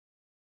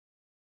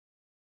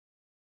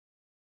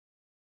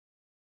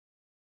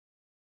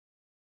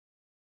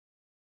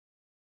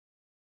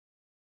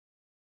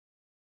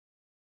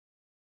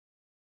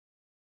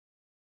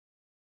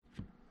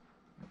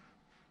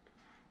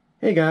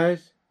Hey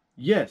guys,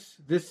 yes,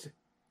 this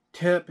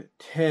top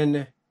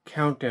 10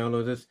 countdown,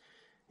 or this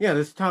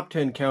top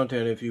 10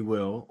 countdown, if you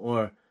will,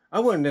 or I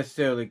wouldn't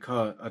necessarily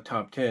call it a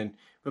top 10,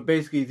 but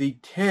basically the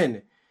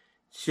 10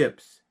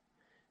 ships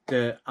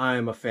that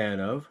I'm a fan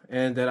of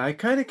and that I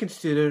kind of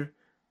consider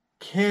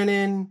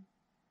canon,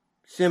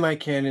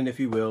 semi-canon,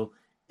 if you will,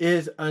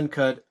 is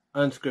uncut,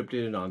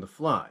 unscripted, and on the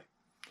fly.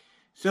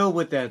 So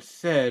with that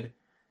said,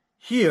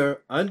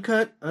 here,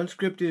 uncut,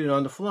 unscripted, and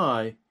on the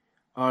fly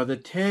are the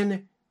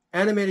 10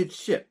 animated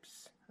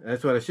ships.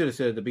 That's what I should have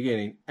said at the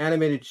beginning.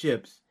 Animated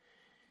ships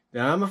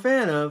that I'm a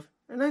fan of,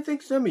 and I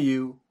think some of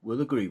you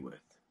will agree with.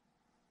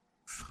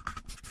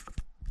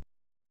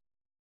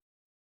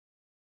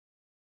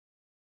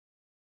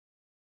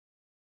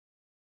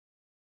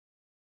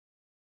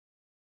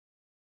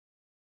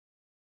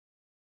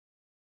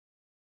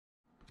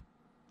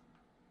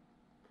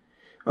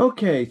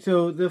 Okay,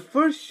 so the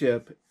first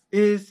ship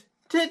is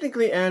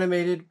technically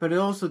animated, but it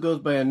also goes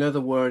by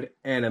another word,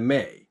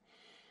 anime.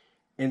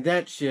 And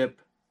that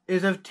ship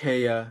is of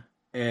Taya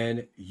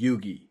and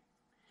Yugi.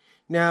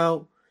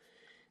 Now,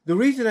 the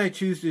reason I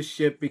choose this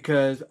ship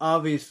because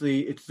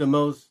obviously it's the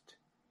most,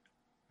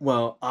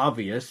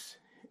 obvious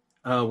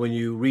when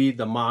you read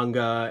the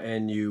manga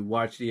and you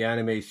watch the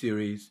anime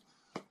series.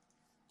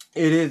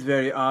 It is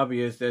very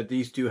obvious that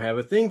these two have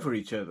a thing for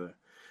each other.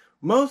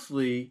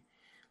 Mostly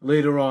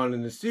later on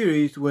in the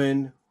series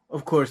when,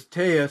 of course,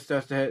 Taya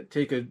starts to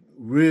take a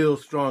real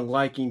strong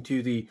liking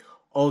to the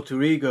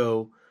alter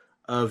ego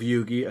of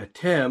Yugi,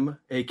 Atem,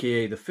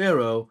 aka the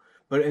Pharaoh,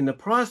 but in the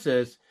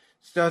process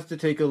starts to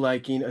take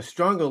a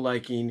stronger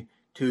liking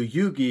to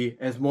Yugi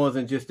as more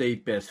than just a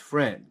best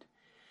friend.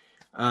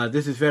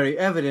 This is very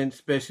evident,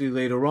 especially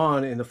later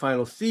on in the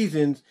final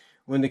seasons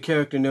when the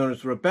character known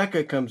as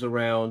Rebecca comes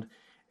around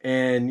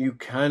and you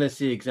kind of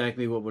see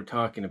exactly what we're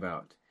talking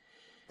about.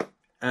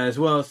 As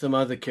well as some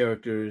other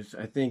characters.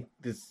 I think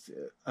this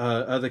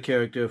other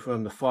character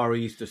from the Far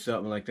East or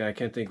something like that, I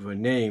can't think of her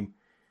name,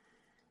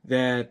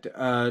 that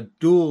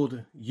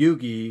dueled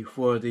Yugi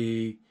for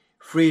the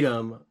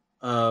freedom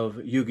of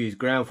Yugi's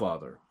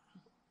grandfather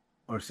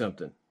or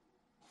something.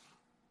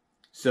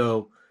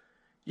 So,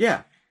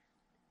 yeah,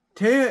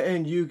 Taya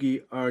and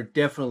Yugi are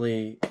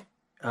definitely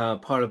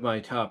part of my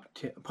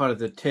part of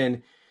the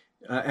 10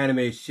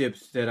 anime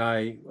ships that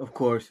I, of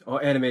course,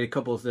 or animated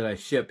couples that I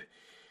ship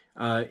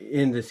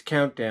in this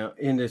countdown,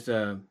 in this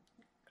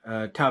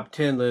top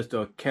 10 list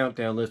or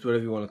countdown list,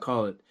 whatever you want to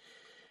call it.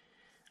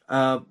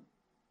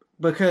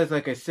 Because,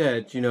 like I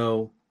said,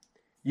 you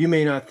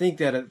may not think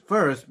that at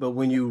first, but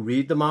when you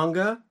read the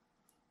manga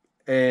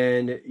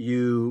and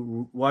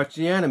you watch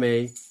the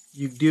anime,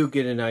 you do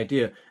get an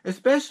idea.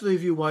 Especially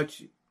if you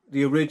watch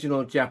the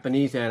original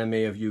Japanese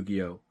anime of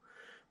Yu-Gi-Oh!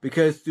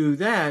 Because through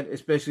that,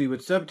 especially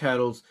with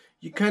subtitles,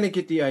 you kind of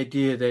get the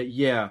idea that,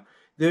 yeah,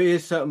 there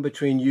is something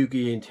between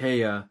Yugi and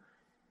Taya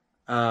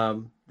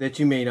that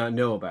you may not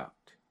know about,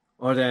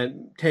 or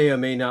that Taya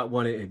may not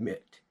want to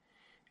admit.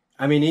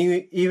 I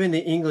mean, even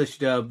the English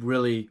dub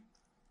really,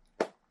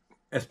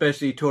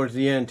 especially towards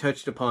the end,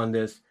 touched upon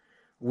this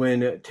when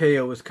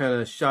Taya was kind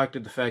of shocked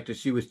at the fact that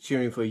she was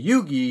cheering for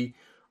Yugi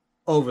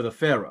over the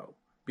Pharaoh,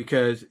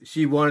 because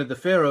she wanted the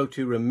Pharaoh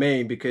to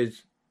remain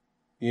because,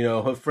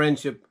 her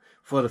friendship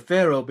for the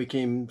Pharaoh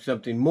became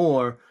something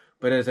more.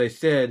 But as I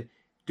said,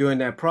 during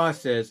that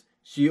process,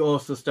 she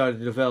also started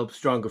to develop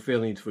stronger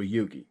feelings for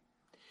Yugi.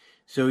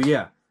 So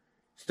yeah,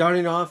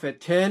 starting off at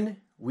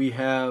 10, we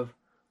have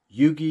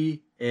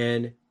Yugi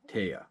and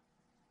Taya.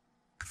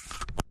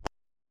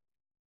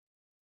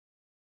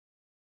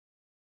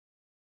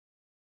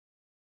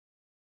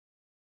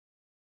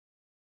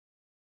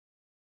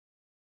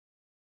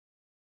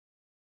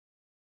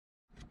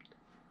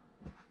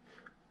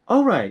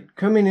 All right,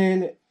 coming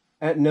in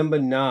at number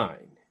 9,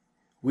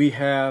 we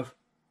have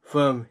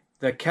from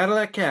the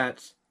Cadillac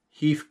Cats,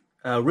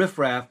 Riff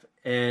Raff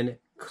and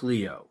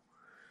Cleo.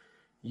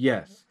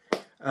 Yes,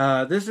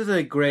 this is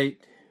a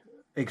great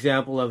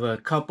example of a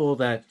couple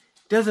that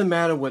doesn't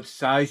matter what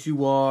size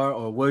you are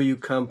or where you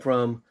come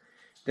from,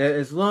 that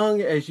as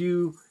long as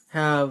you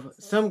have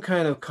some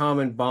kind of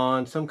common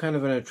bond, some kind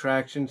of an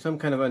attraction, some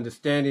kind of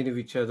understanding of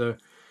each other,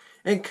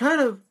 and kind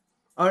of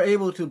are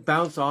able to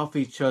bounce off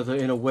each other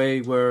in a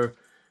way where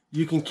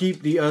you can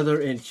keep the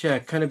other in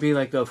check, kind of be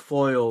like a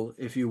foil,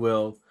 if you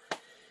will,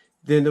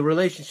 then the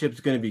relationship is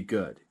going to be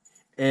good.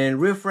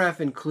 And Riff Raff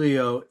and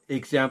Cleo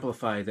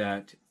exemplify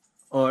that,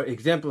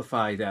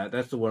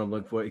 that's the word I'm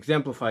looking for,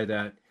 exemplify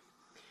that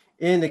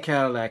in the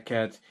Cadillac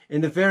Cats,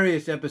 in the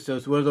various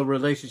episodes where the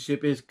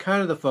relationship is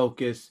kind of the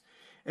focus,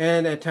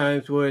 and at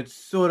times where it's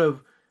sort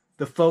of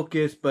the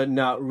focus, but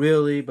not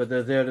really, but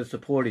they're there to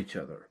support each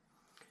other.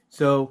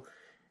 So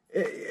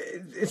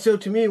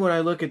to me, when I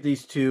look at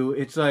these two,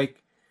 it's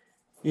like,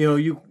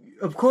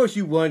 of course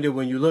you wonder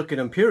when you look at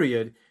them,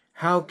 period,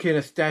 how can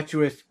a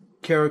statuesque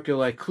character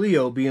like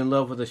Cleo be in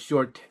love with a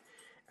short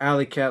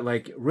alley cat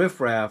like Riff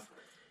Raff?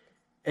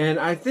 And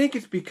I think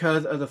it's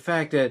because of the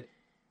fact that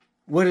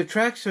what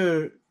attracts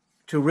her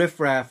to Riff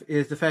Raff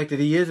is the fact that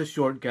he is a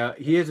short guy.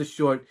 He is a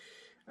short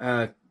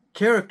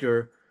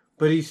character,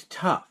 but he's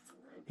tough.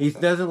 He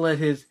doesn't let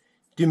his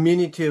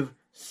diminutive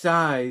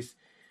size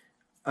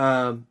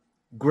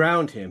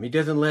ground him. He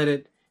doesn't let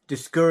it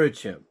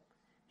discourage him.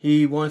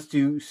 He wants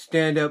to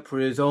stand up for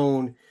his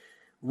own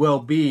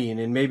well-being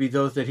and maybe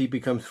those that he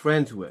becomes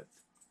friends with.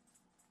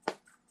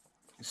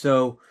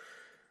 So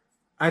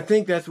I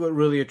think that's what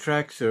really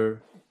attracts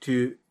her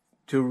to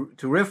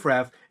Riff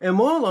Raff. And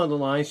more along the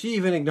line, she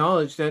even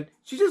acknowledged that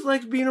she just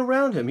likes being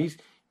around him.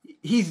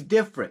 He's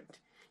different.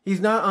 He's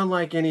not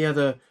unlike any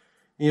other,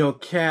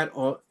 cat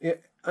or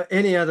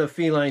any other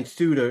feline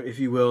suitor, if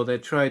you will,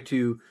 that tried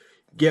to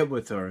get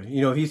with her.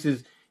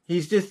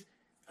 He's just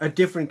a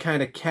different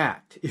kind of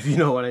cat, if you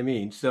know what I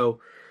mean. So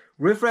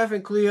Riff Raff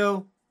and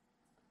Cleo,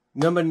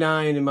 number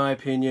 9 in my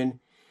opinion.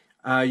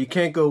 You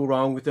can't go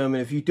wrong with them.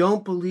 And if you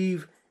don't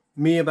believe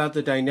me about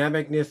the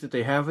dynamicness that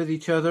they have with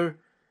each other,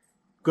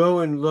 go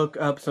and look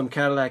up some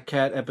Cadillac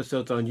Cat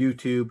episodes on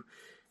YouTube.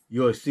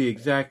 You'll see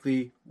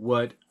exactly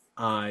what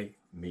I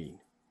mean.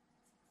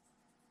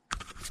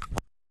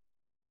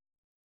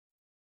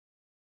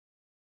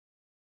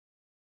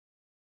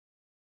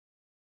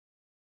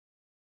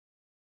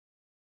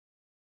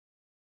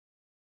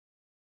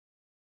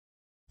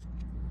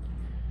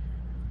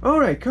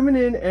 Alright, coming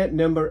in at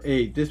number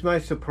 8. This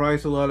might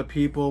surprise a lot of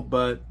people,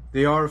 but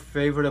they are a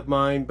favorite of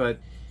mine, but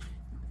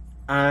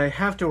I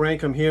have to rank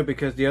them here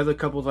because the other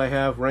couples I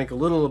have rank a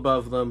little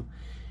above them,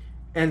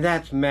 and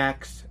that's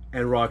Max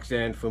and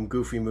Roxanne from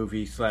Goofy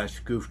Movie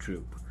 / Goof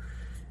Troop.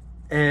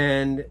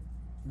 And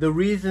the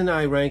reason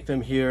I rank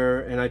them here,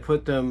 and I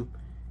put them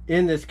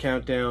in this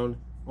countdown,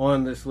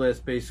 on this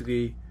list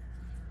basically,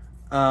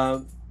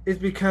 is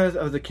because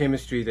of the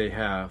chemistry they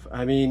have.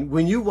 I mean,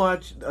 when you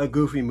watch a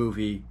Goofy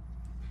movie,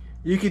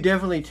 you could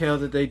definitely tell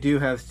that they do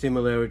have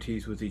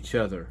similarities with each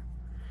other.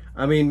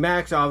 I mean,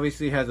 Max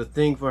obviously has a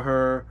thing for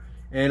her,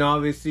 and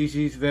obviously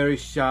she's very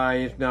shy,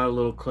 if not a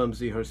little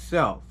clumsy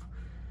herself.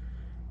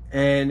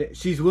 And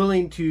she's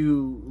willing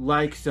to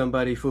like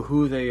somebody for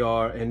who they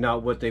are and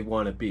not what they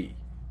want to be.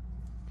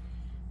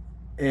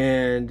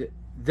 And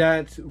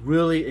that's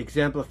really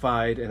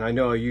exemplified, and I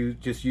know you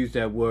just used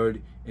that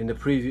word in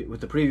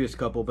with the previous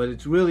couple, but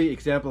it's really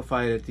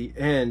exemplified at the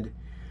end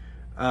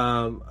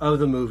of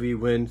the movie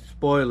when,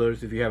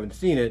 spoilers if you haven't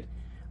seen it,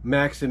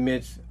 Max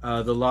admits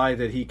the lie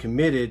that he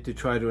committed to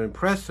try to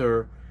impress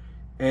her,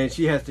 and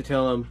she has to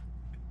tell him,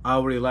 I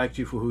already liked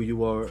you for who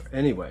you are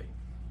anyway.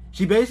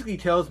 She basically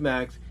tells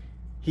Max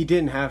he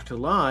didn't have to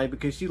lie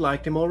because she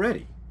liked him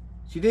already.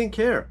 She didn't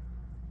care,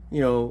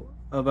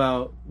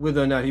 about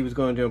whether or not he was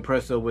going to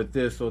impress her with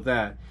this or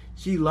that.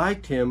 She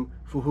liked him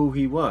for who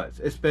he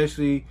was,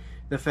 especially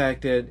the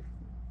fact that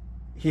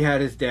he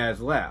had his dad's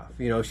laugh.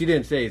 She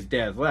didn't say his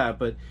dad's laugh,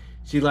 but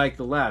she liked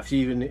the laugh. She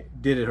even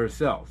did it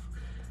herself.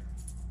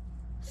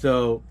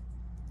 So,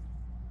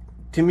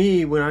 to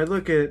me, when I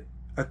look at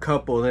a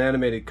couple, an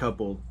animated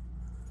couple,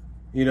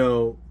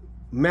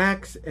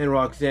 Max and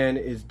Roxanne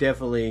is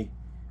definitely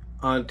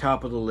on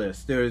top of the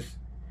list. At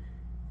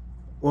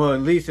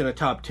least in a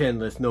top 10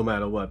 list, no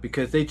matter what,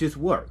 because they just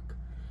work.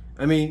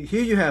 I mean,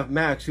 here you have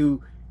Max,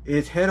 who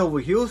is head over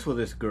heels for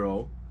this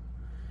girl,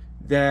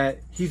 that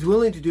he's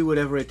willing to do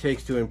whatever it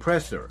takes to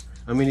impress her.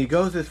 I mean, he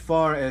goes as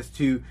far as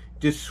to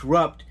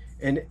disrupt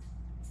an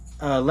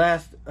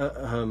last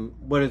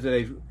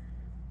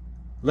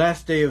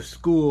day of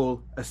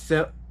school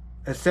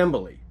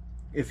assembly,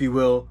 if you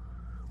will,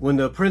 when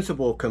the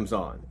principal comes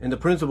on. And the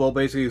principal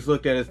basically is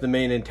looked at as the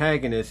main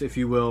antagonist, if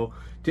you will,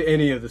 to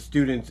any of the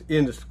students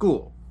in the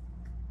school.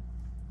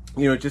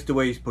 Just the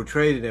way he's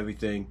portrayed and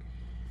everything.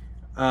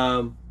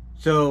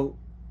 So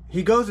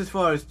he goes as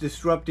far as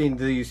disrupting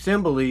the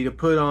assembly to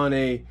put on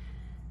a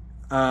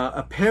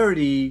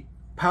parody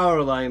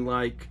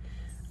Powerline-like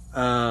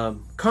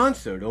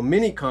concert or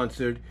mini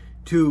concert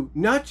to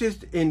not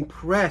just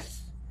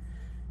impress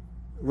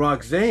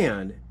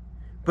Roxanne,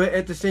 but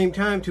at the same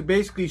time to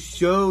basically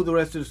show the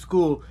rest of the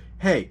school,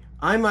 hey,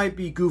 I might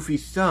be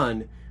Goofy's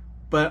son,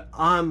 but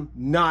I'm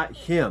not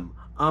him.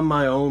 I'm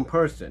my own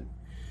person.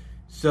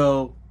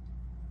 So,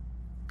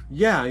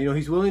 yeah,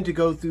 he's willing to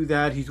go through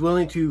that. He's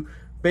willing to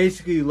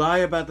basically lie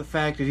about the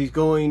fact that he's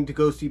going to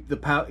go see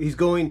he's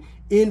going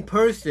in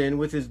person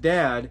with his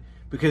dad,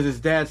 because his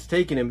dad's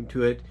taking him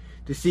to it,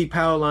 to see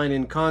Powerline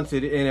in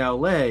concert in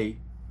LA,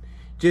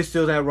 just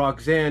so that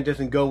Roxanne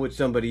doesn't go with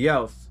somebody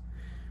else.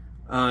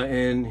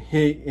 And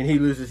he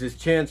loses his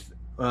chance,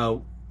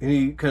 and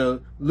he kind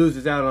of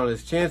loses out on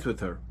his chance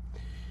with her.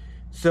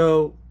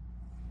 So,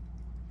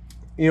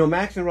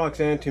 Max and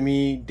Roxanne, to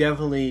me,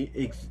 definitely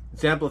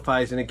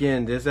exemplifies, and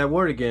again, there's that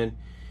word again,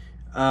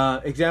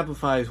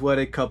 exemplifies what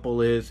a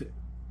couple is,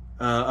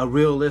 a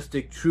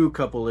realistic, true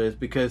couple is,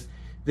 because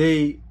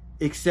they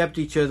accept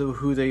each other for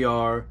who they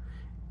are,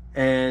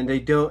 and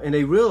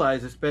they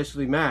realize,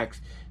 especially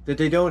Max, that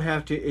they don't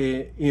have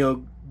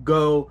to,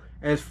 go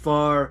as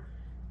far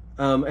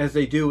as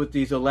they do with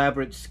these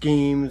elaborate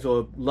schemes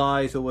or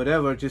lies or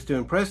whatever just to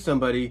impress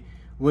somebody,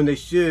 when they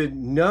should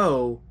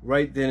know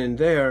right then and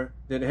there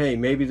that, hey,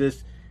 maybe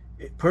this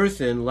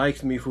person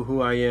likes me for who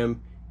I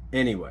am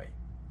anyway.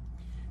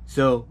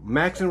 So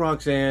Max and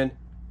Roxanne,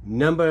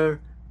 number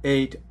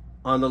 8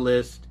 on the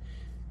list.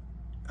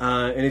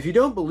 And if you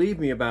don't believe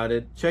me about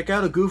it, check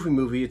out a Goofy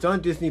movie. It's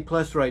on Disney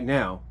Plus right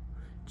now.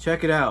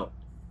 Check it out.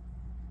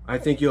 I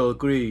think you'll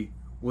agree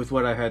with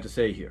what I've had to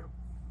say here.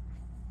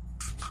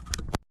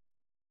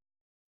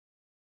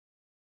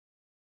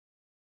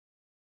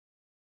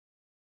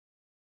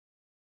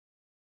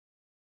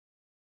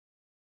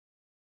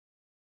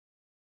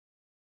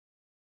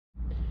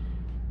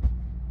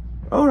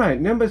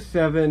 Alright, number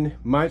 7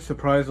 might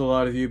surprise a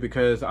lot of you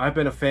because I've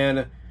been a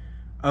fan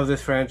of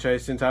this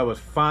franchise since I was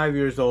 5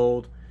 years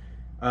old.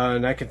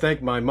 And I can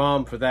thank my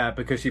mom for that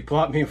because she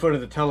plopped me in front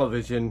of the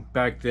television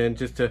back then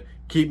just to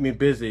keep me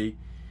busy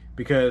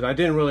because I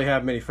didn't really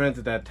have many friends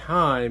at that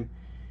time.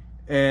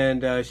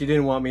 And she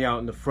didn't want me out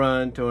in the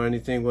front or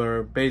anything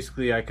where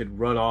basically I could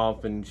run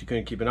off and she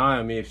couldn't keep an eye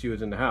on me if she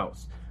was in the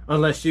house.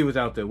 Unless she was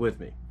out there with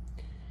me.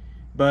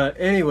 But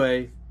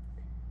anyway,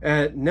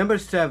 at number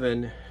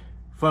 7,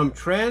 from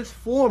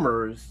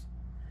Transformers,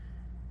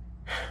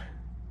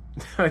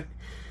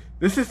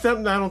 this is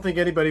something I don't think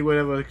anybody would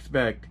ever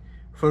expect.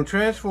 From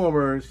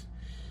Transformers,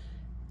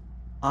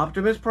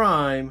 Optimus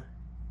Prime,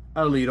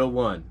 Alita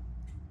 1.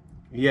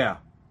 Yeah.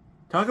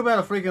 Talk about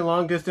a freaking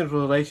long distance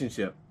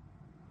relationship.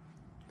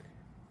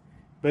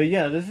 But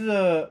yeah, this is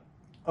a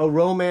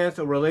romance,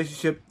 a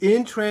relationship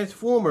in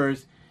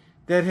Transformers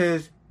that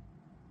has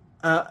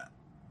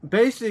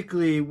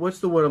basically, what's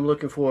the word I'm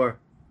looking for?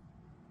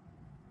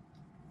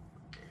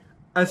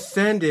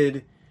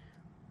 Ascended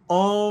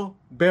all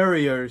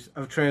barriers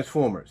of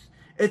Transformers.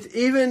 It's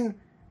even,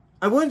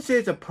 I wouldn't say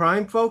it's a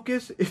prime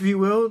focus, if you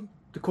will,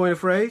 to coin a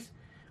phrase.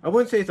 I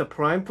wouldn't say it's a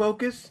prime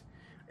focus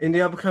in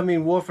the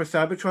upcoming War for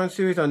Cybertron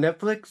series on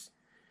Netflix.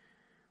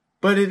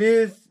 But it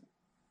is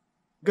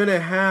going to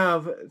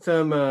have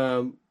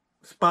some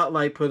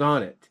spotlight put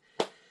on it.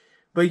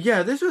 But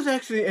yeah, this was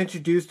actually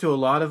introduced to a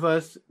lot of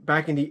us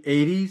back in the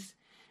 80s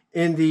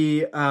in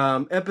the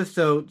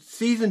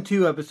season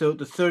 2 episode,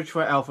 The Search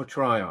for Alpha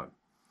Trion.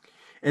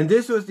 And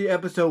this was the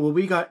episode where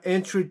we got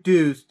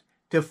introduced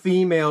to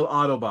female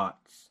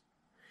Autobots.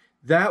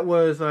 That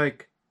was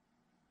like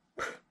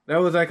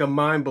a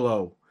mind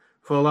blow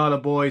for a lot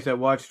of boys that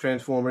watched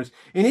Transformers,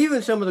 and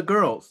even some of the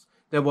girls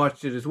that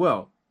watched it as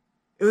well.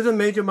 It was a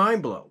major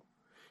mind blow.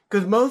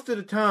 Because most of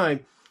the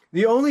time,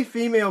 the only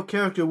female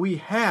character we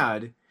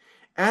had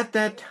at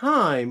that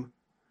time,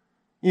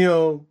 you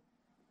know,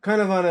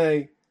 kind of on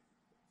a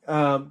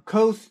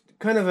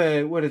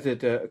co-starring,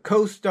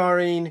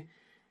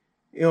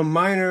 you know,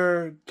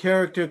 minor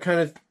character kind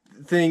of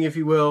thing, if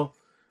you will,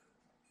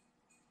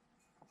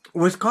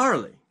 was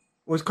Carly,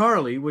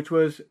 which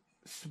was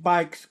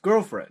Spike's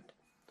girlfriend.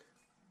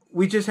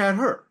 We just had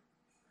her.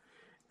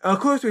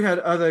 Of course, we had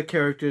other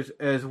characters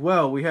as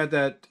well. We had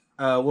that,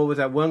 what was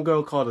that one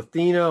girl called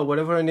Athena, or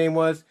whatever her name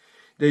was.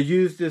 They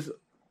used this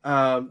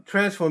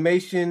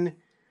transformation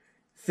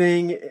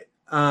thing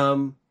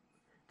that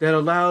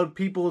allowed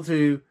people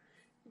to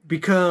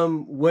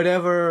become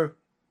whatever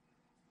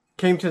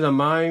came to the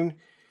mind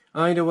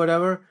or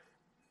whatever.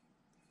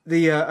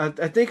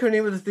 I think her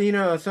name was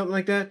Athena or something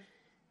like that.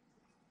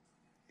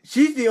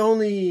 She's the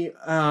only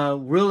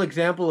real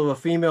example of a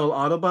female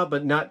Autobot,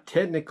 but not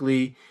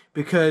technically,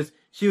 because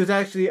she was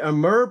actually a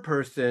mer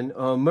person,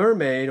 or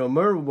mermaid, or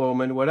mer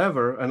woman,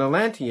 whatever, an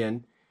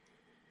Atlantean,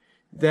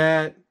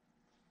 that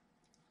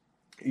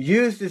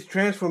used this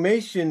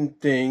transformation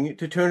thing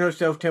to turn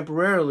herself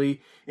temporarily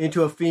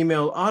into a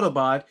female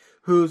Autobot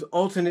whose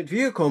alternate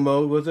vehicle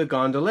mode was a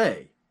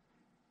Gondola,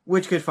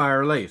 which could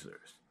fire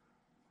lasers.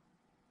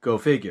 Go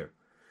figure.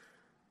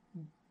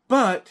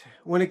 But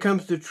when it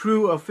comes to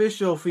true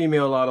official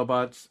female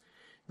Autobots,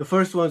 the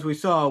first ones we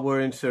saw were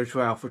in Search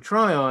for Alpha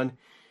Trion,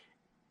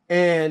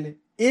 and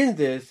in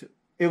this,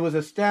 it was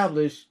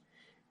established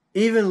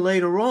even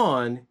later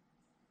on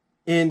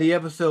in the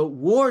episode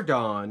War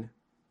Dawn,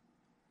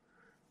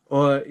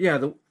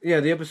 the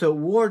episode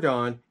War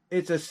Dawn.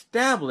 It's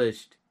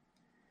established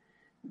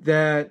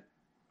that,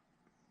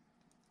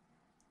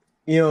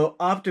 you know,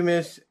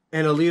 Optimus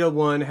and Alita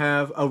 1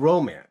 have a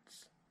romance.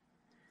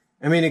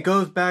 I mean, it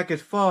goes back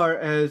as far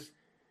as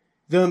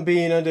them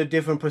being under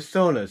different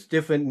personas,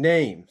 different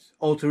names,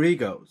 alter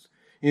egos.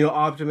 You know,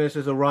 Optimus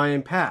is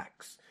Orion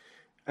Pax,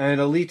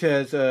 and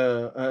Alita is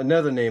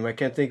another name. I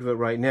can't think of it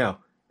right now.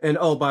 And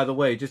oh, by the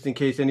way, just in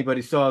case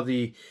anybody saw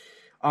the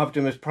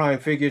Optimus Prime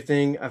figure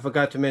thing, I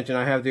forgot to mention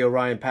I have the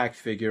Orion Pax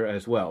figure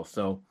as well.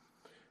 So,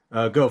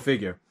 go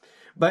figure.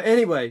 But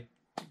anyway,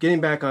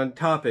 getting back on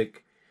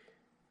topic,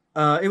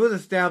 it was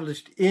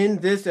established in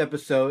this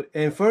episode,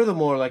 and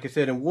furthermore, like I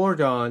said, in War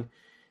Dawn,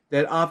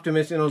 that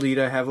Optimus and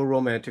Alita have a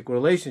romantic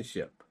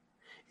relationship.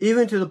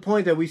 Even to the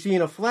point that we see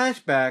in a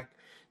flashback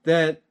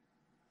that,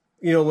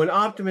 you know, when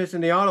Optimus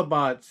and the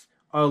Autobots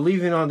are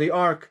leaving on the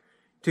Ark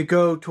to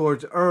go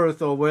towards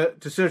Earth or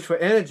to search for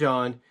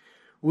Energon,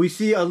 we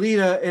see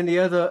Alita and the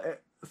other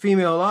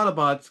female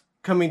Autobots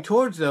coming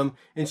towards them,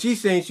 and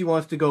she's saying she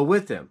wants to go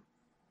with them.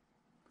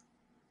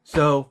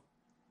 So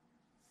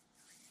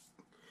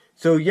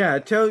yeah,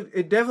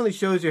 it definitely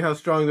shows you how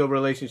strong the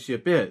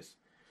relationship is.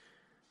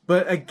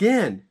 But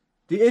again,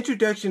 the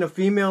introduction of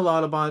female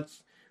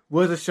Autobots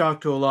was a shock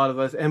to a lot of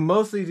us, and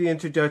mostly the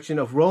introduction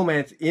of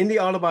romance in the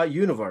Autobot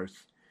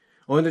universe,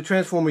 or in the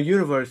Transformer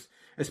universe,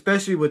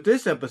 especially with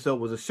this episode,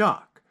 was a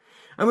shock.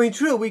 I mean,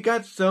 true, we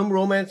got some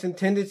romance and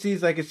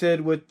tendencies, like I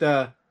said, with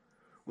the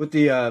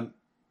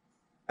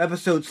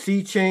episode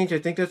Sea Change, I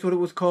think that's what it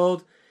was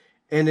called,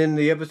 and in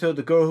the episode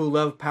The Girl Who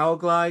Loved Power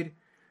Glide.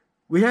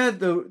 We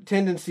had the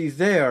tendencies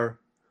there,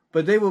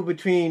 but they were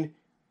between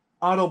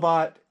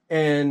Autobot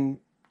and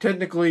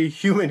technically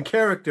human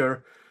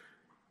character.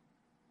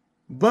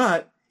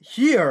 But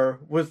here,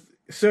 with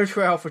Search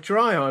for Alpha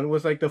Trion,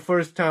 was like the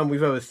first time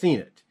we've ever seen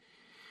it.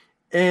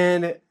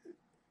 And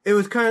it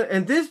was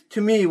and this to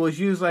me was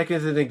used like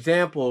as an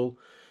example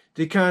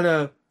to kind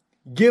of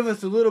give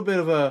us a little bit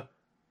of a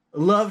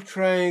love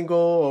triangle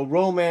or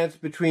romance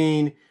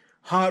between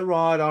Hot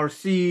Rod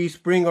RC,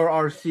 Springer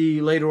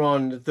RC later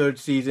on in the third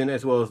season,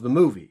 as well as the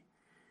movie.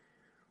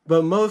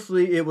 But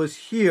mostly it was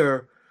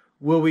here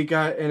where we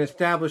got an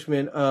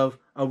establishment of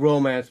a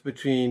romance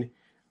between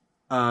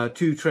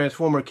two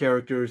Transformer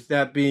characters,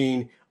 that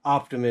being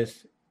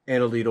Optimus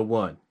and Elita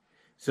 1.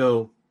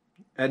 So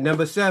at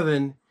number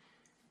 7,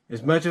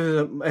 as much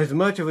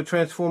of a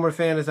Transformer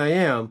fan as I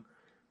am,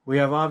 we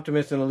have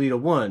Optimus and Elita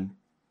 1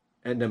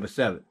 at number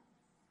 7.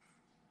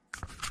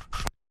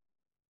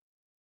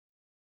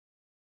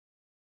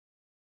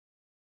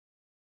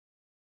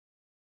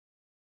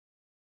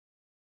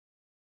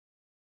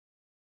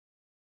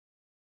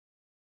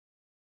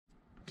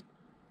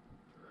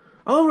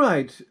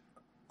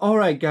 All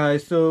right,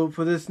 guys. So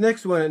for this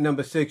next one at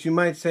number 6, you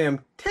might say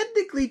I'm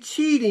technically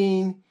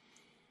cheating,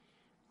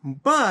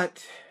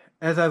 but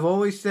as I've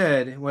always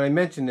said when I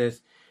mention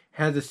this,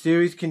 had the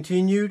series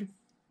continued,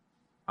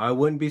 I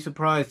wouldn't be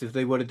surprised if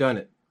they would have done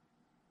it.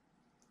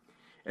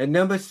 At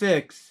number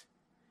 6,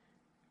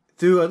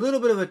 through a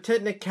little bit of a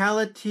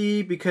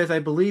technicality, because I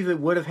believe it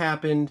would have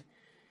happened,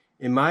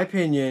 in my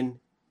opinion,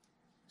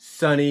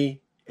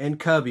 Sunny and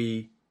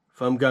Cubby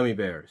from Gummy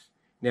Bears.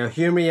 Now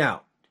hear me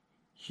out.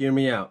 Hear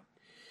me out.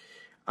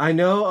 I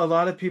know a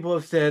lot of people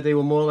have said they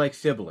were more like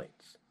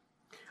siblings.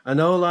 I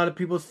know a lot of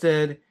people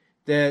said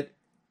that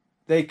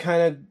they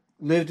kind of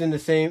lived in the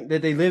same glen,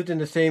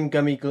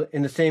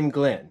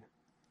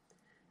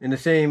 in the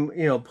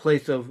same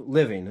place of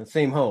living, the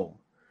same home.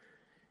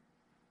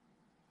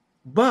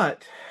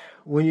 But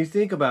when you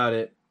think about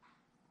it,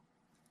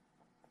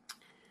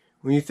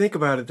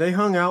 they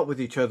hung out with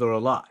each other a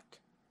lot.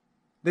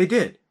 They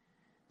did.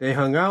 They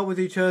hung out with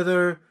each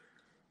other.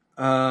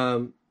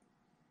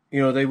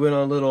 They went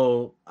on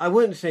little, I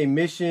wouldn't say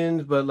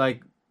missions, but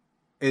like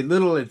a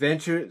little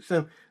adventure,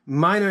 some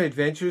minor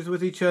adventures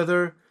with each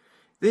other.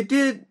 They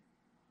did.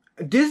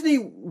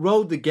 Disney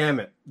rode the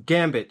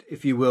gambit,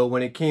 if you will,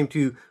 when it came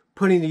to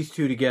putting these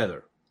two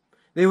together.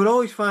 They would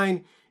always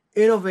find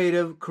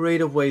innovative,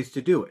 creative ways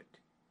to do it.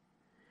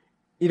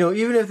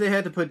 Even if they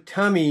had to put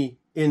Tommy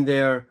in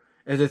there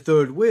as a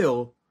third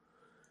wheel,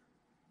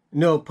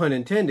 no pun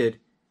intended,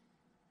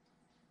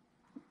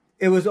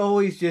 it was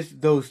always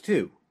just those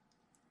two.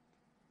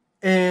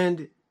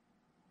 And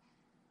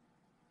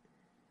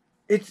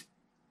it's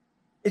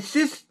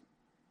just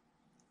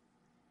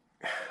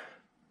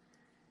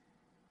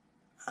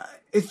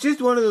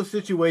one of those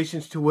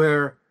situations to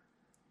where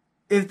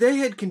if they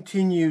had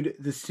continued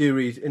the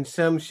series in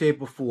some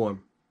shape or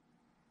form,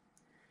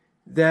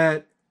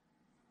 that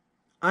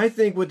I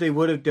think what they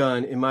would have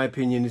done, in my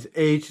opinion, is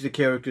age the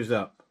characters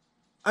up.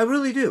 I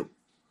really do.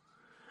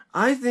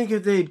 I think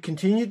if they had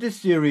continued the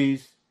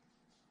series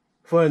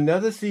for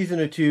another season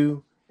or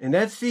two, and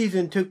that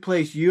season took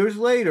place years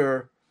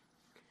later,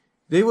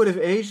 they would have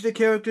aged the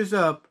characters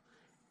up,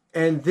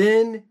 and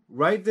then,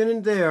 right then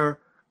and there,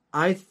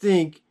 I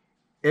think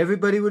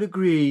everybody would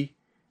agree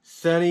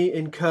Sunny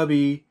and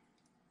Cubby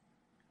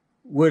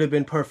would have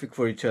been perfect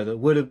for each other,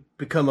 would have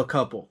become a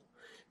couple.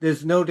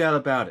 There's no doubt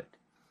about it.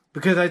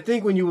 Because I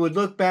think when you would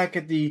look back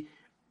at the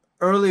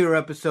earlier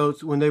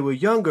episodes when they were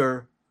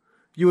younger,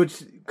 you would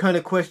kind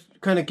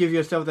of give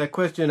yourself that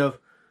question of,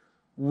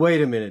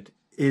 wait a minute,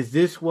 is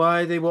this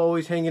why they were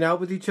always hanging out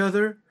with each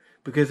other?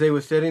 Because they were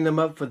setting them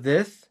up for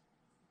this?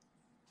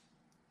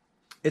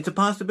 It's a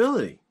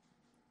possibility.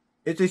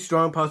 It's a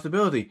strong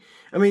possibility.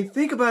 I mean,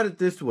 think about it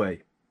this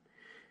way.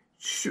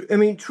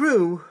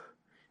 True,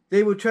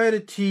 they would try to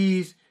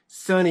tease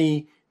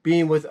Sunny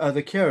being with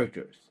other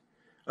characters.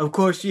 Of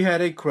course, she had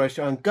a crush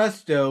on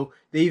Gusto.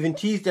 They even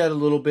teased that a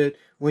little bit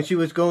when she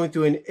was going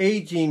through an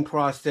aging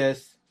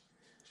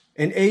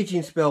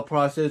spell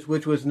process,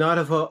 which was not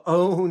of her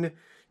own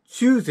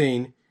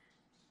choosing,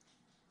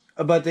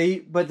 but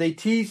they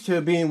teased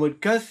her being with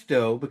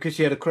Gusto because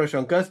she had a crush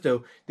on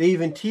Gusto. They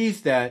even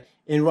teased that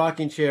in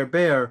Rocking Chair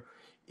Bear,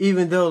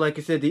 even though, like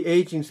I said, the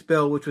aging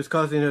spell, which was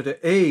causing her to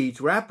age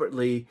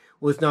rapidly,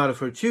 was not of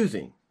her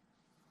choosing.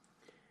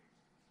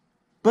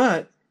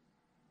 But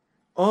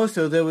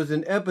also, there was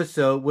an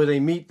episode where they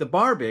meet the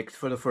Barbics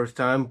for the first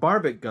time,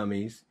 Barbic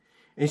gummies,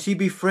 and she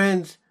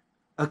befriends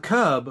a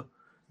cub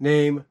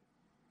named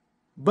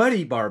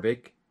Buddy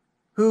Barbic,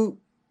 who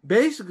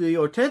basically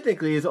or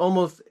technically is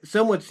almost,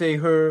 some would say,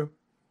 her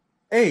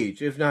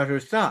age, if not her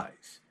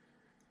size.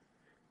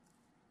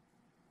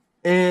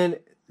 And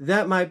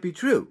that might be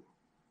true.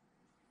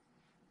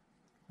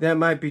 That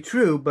might be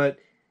true, but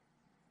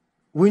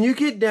when you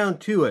get down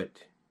to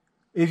it,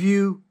 if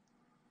you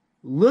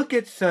look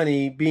at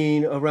Sunny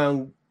being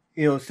around,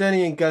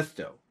 Sunny and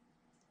Gusto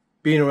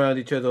being around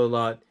each other a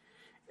lot,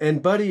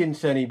 and Buddy and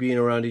Sunny being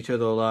around each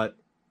other a lot,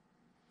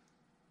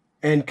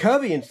 and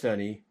Cubby and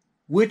Sunny,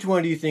 which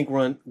one do you think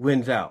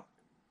wins out?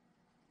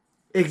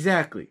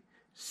 Exactly.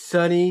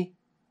 Sunny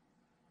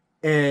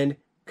and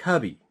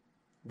Cubby.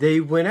 They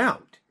win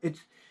out.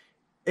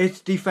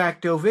 It's de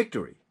facto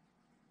victory.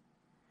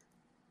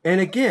 And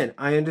again,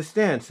 I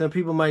understand. Some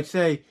people might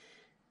say,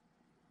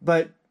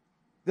 but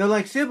they're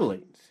like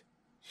siblings.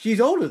 She's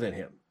older than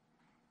him.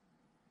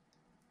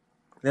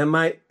 That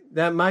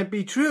might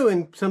be true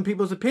in some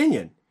people's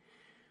opinion.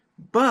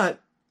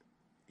 But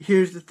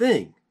here's the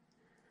thing.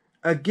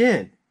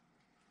 Again,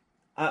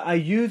 I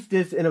used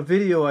this in a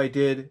video I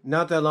did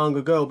not that long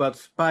ago about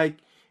Spike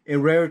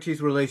and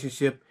Rarity's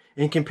relationship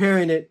and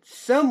comparing it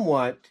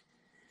somewhat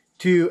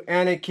to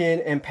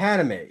Anakin and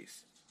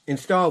Padme's in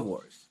Star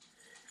Wars.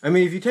 I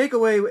mean, if you take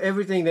away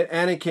everything that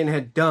Anakin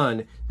had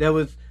done that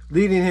was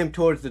leading him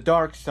towards the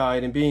dark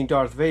side and being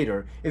Darth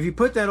Vader, if you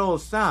put that all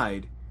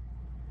aside,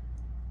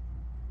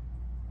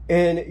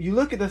 and you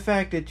look at the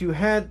fact that you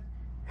had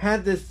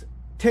this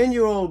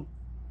 10-year-old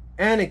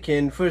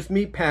Anakin first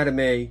meet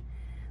Padme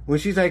when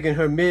she's like in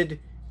her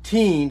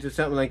mid-teens or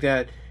something like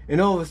that,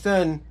 and all of a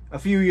sudden, a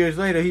few years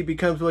later, he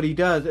becomes what he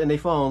does and they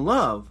fall in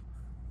love.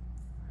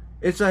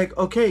 It's like,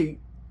 okay,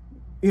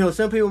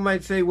 some people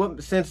might say,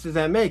 what sense does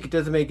that make? It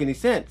doesn't make any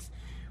sense.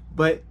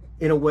 But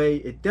in a way,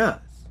 it does.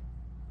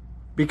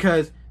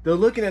 Because they're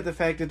looking at the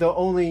fact that they're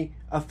only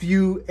a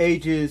few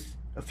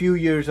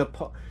years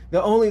apart.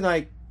 They're only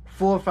like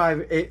 4 or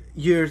 5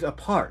 years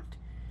apart.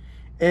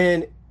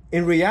 And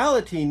in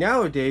reality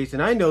nowadays,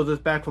 and I know this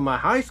back from my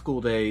high school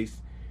days,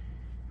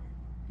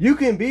 you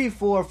can be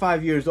 4 or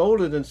 5 years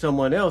older than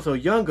someone else or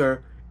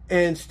younger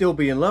and still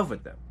be in love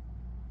with them.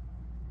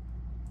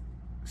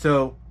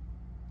 So,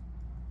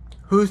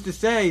 who's to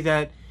say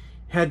that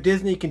had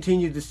Disney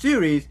continued the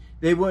series,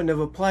 they wouldn't have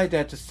applied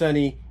that to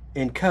Sunny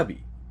and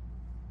Cubby?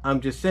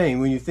 I'm just saying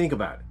when you think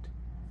about it.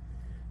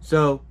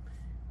 So,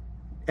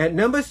 at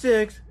number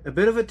 6, a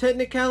bit of a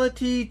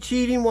technicality,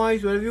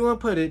 cheating-wise, whatever you want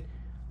to put it,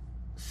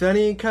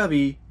 Sunny and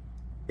Cubby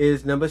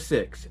is number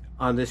 6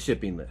 on this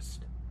shipping list.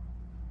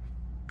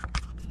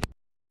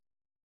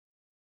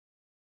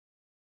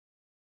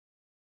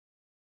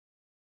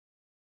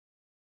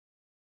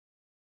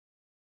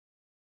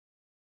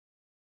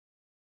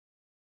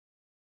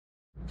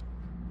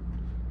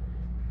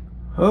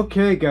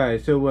 Okay,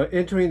 guys, so we're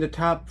entering the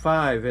top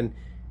 5, and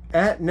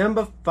at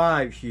number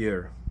 5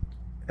 here,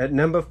 it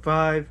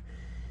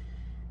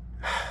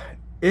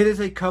is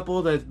a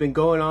couple that's been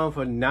going on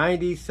for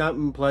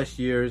 90-something plus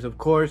years. Of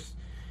course,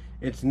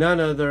 it's none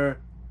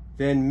other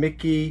than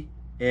Mickey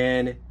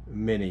and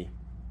Minnie.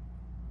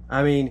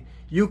 I mean,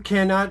 you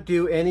cannot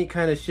do any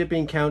kind of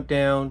shipping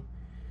countdown,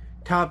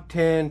 top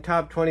 10,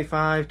 top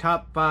 25,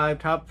 top 5,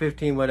 top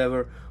 15,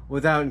 whatever,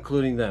 without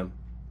including them.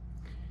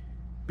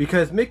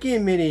 Because Mickey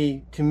and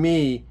Minnie, to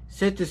me,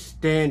 set the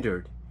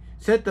standard,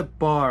 set the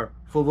bar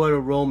for what a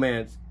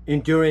romance,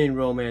 enduring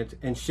romance,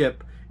 and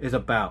ship is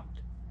about.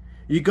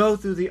 You go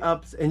through the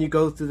ups and you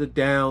go through the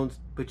downs,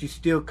 but you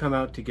still come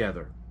out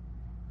together.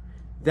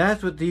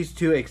 That's what these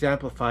two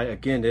exemplify.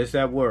 Again, there's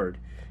that word.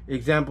 Have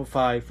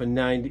exemplified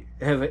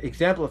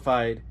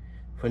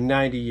for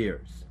 90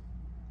 years.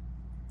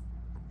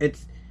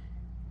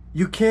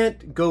 You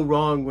can't go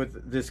wrong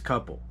with this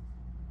couple.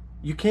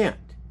 You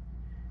can't.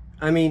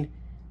 I mean,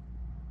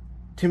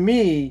 to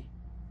me,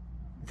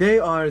 they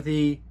are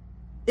the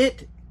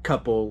it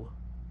couple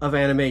of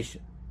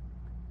animation.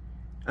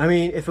 I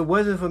mean, if it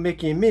wasn't for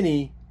Mickey and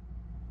Minnie,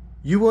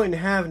 you wouldn't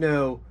have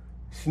no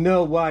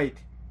Snow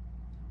White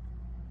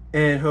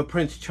and her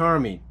Prince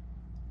Charming,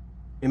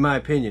 in my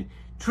opinion.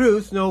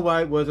 True, Snow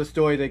White was a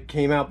story that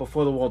came out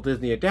before the Walt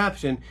Disney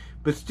adaptation,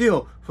 but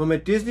still, from a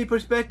Disney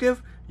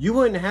perspective, you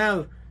wouldn't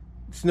have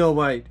Snow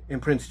White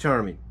and Prince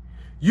Charming.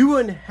 You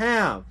wouldn't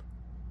have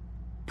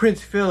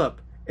Prince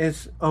Philip and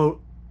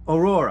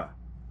Aurora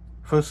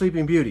from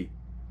Sleeping Beauty.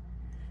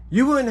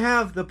 You wouldn't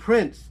have the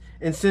Prince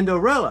and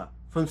Cinderella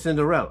from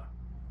Cinderella.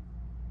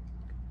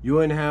 You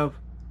wouldn't have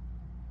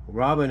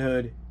Robin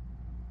Hood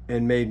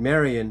and Maid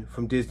Marian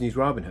from Disney's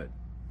Robin Hood.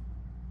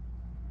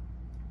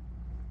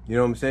 You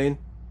know what I'm saying?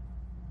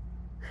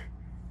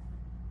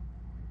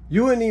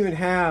 You wouldn't even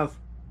have,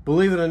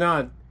 believe it or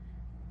not,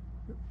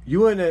 you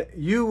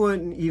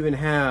wouldn't even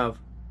have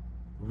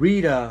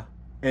Rita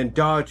and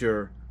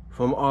Dodger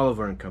from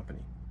Oliver and Company.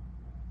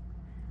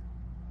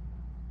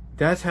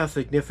 That's how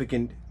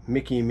significant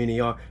Mickey and Minnie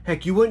are.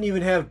 Heck, you wouldn't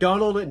even have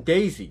Donald and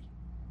Daisy.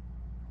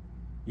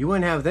 You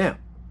wouldn't have them.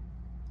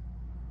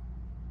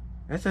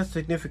 That's how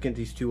significant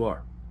these two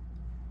are.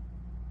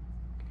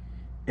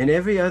 And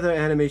every other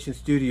animation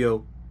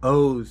studio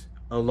owes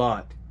a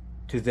lot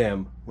to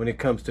them when it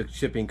comes to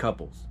shipping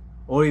couples,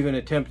 or even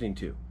attempting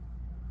to.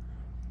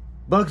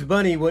 Bugs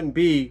Bunny wouldn't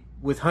be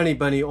with Honey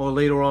Bunny or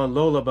later on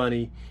Lola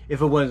Bunny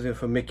if it wasn't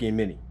for Mickey and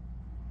Minnie.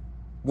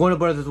 Warner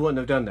Brothers wouldn't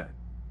have done that.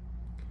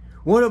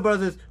 Warner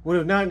Brothers would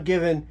have not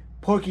given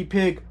Porky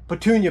Pig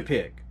Petunia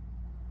Pig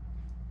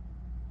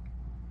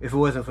if it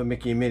wasn't for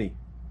Mickey and Minnie.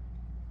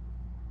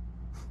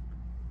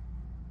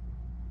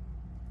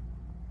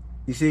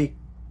 You see,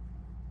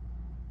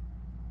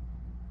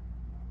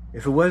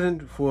 if it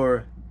wasn't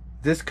for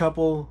this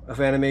couple of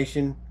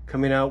animation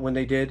coming out when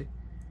they did,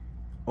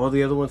 all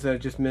the other ones that I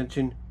just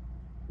mentioned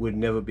would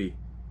never be.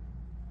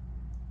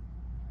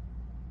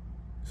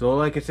 So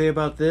all I can say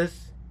about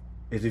this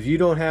is if you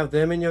don't have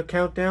them in your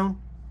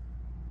countdown,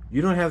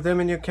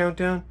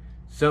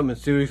 something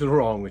seriously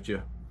wrong with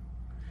you.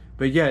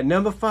 But yeah,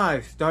 number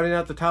 5, starting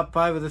out the top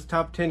 5 of this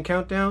top 10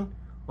 countdown,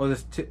 or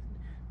this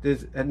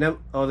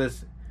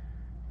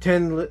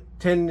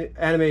 10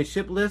 anime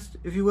ship list,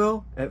 if you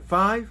will, at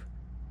 5,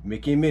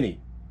 Mickey and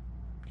Minnie.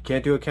 You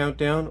can't do a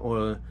countdown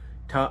or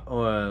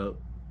a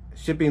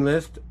shipping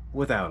list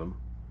without them.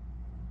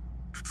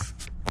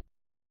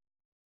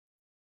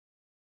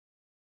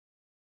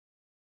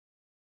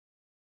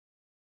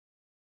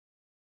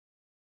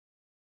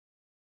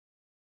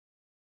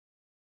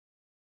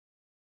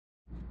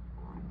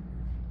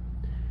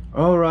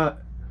 All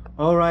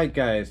right,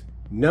 guys.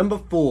 Number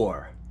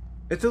 4.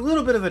 It's a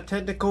little bit of a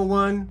technical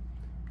one,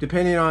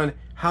 depending on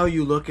how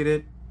you look at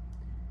it.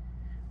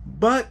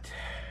 But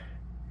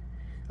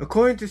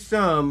according to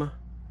some,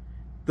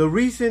 the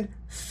recent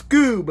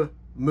Scoob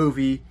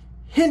movie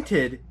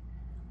hinted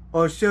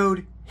or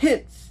showed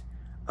hints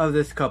of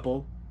this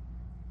couple.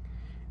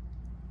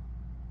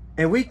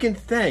 And we can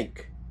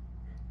thank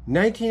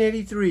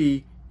 1983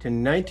 to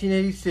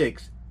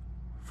 1986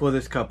 for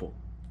this couple.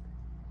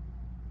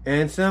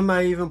 And some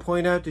might even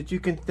point out that you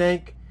can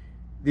thank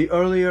the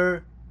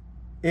earlier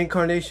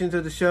incarnations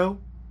of the show,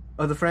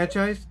 of the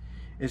franchise,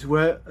 as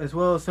well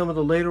as some of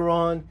the later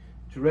on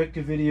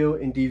direct-to-video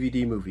and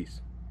DVD movies.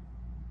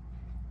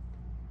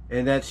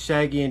 And that's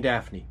Shaggy and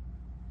Daphne.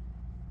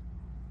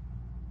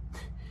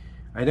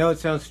 I know it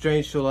sounds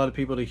strange to a lot of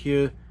people to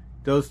hear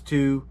those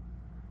two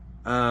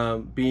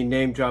being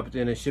name-dropped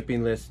in a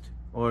shipping list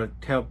or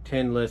top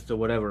 10 list or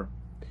whatever.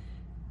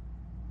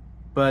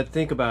 But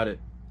think about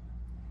it.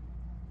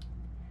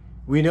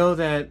 We know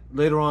that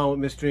later on with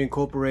Mystery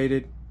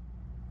Incorporated,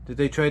 that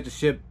they tried to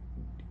ship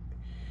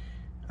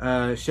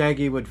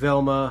Shaggy with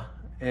Velma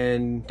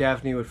and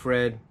Daphne with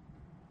Fred,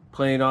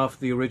 playing off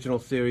the original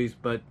series.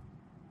 But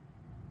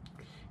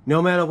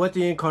no matter what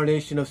the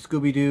incarnation of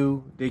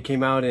Scooby-Doo they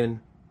came out in,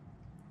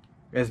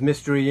 as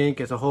Mystery Inc.,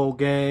 as a whole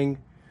gang,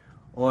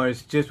 or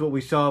it's just what we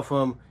saw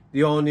from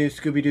the all-new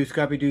Scooby-Doo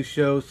Scrappy-Doo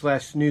show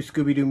 / new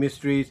Scooby-Doo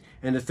Mysteries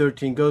and the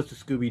 13 Ghosts of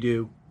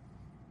Scooby-Doo,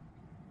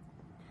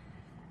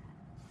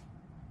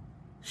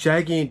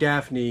 Shaggy and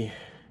Daphne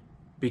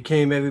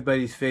became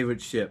everybody's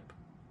favorite ship.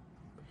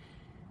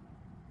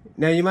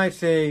 Now you might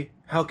say,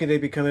 how can they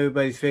become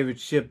everybody's favorite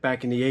ship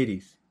back in the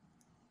 80s?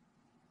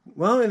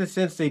 Well, in a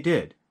sense they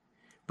did.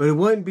 But it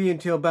wouldn't be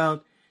until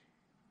about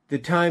the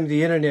time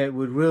the internet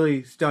would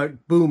really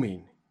start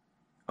booming,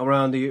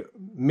 around the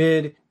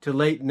mid to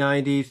late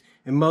 90s,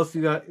 and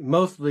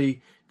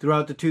mostly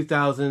throughout the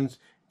 2000s,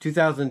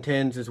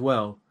 2010s as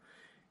well,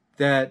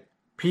 that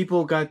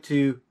people got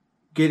to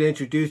get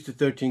introduced to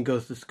 13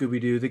 Ghosts of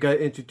Scooby-Doo. They got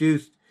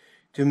introduced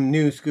to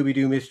new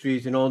Scooby-Doo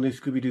Mysteries and all new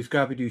Scooby-Doo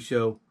Scrappy-Doo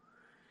show.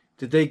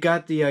 That they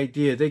got the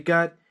idea. They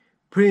got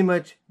pretty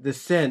much the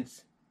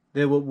sense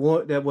that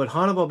what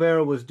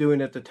Hanna-Barbera was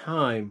doing at the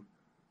time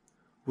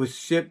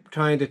was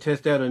trying to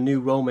test out a new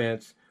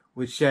romance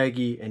with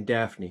Shaggy and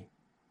Daphne.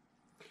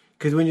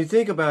 Because when you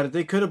think about it,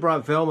 they could have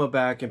brought Velma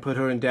back and put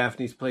her in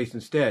Daphne's place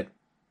instead.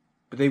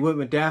 But they went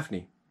with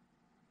Daphne.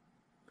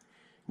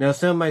 Now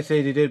some might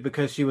say they did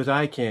because she was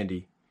eye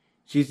candy.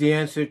 She's the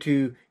answer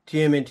to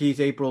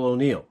TMNT's April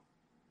O'Neil.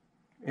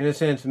 In a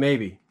sense,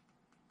 maybe.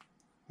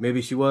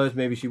 Maybe she was,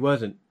 maybe she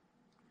wasn't.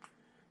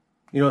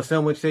 You know,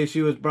 some would say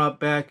she was brought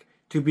back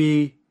to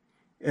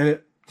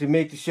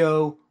make the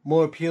show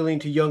more appealing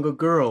to younger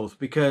girls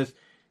because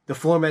the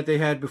format they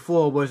had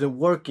before wasn't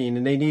working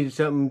and they needed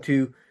something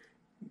to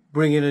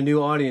bring in a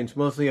new audience,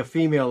 mostly a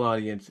female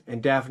audience,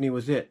 and Daphne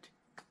was it.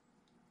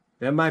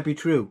 That might be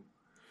true.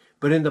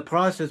 But in the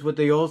process, what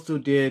they also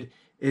did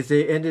is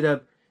they ended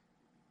up,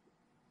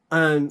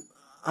 I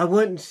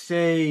wouldn't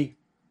say,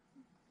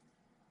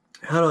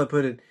 how do I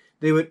put it?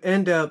 They would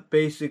end up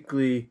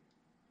basically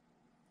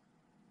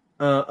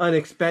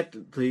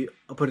unexpectedly,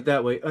 I'll put it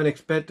that way,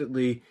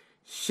 unexpectedly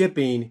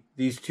shipping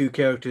these two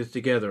characters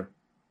together.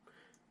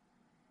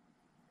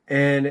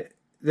 And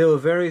there were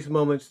various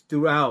moments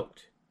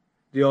throughout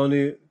all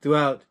new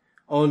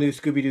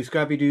Scooby-Doo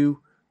Scrappy-Doo,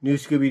 new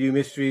Scooby-Doo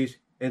Mysteries,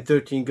 and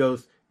 13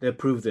 Ghosts that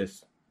prove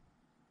this.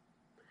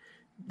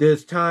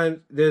 There's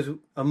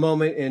a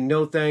moment in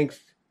No Thanks,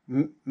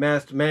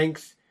 Masked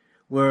Manx,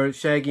 where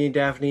Shaggy and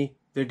Daphne,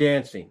 they're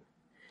dancing.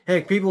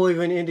 Heck, people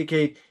even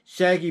indicate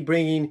Daphne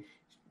bringing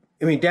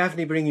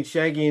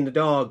Shaggy and the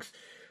dogs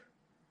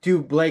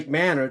to Blake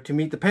Manor to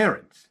meet the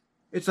parents.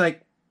 It's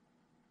like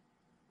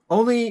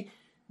only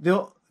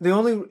the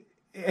only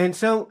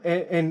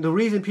and the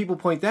reason people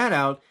point that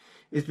out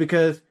is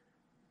because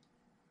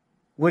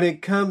when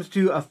it comes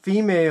to a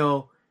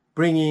female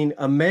bringing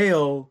a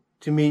male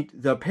to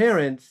meet the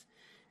parents,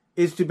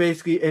 is to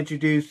basically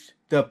introduce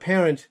the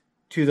parents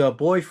to the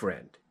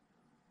boyfriend.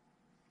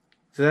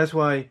 So that's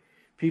why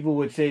people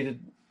would say that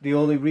the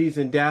only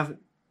reason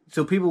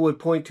so people would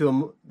point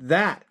to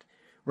that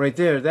right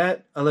there,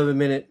 that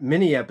 11-minute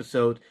mini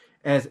episode,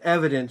 as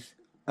evidence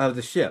of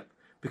the ship.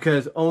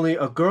 Because only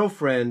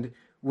someone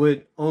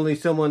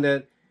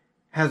that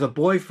has a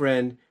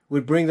boyfriend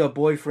would bring the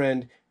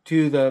boyfriend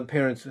to the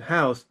parents'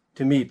 house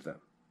to meet them.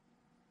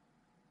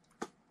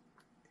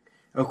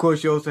 Of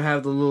course, you also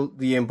have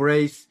the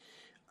embrace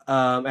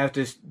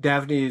after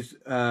Daphne is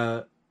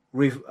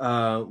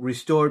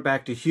restored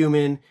back to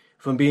human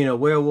from being a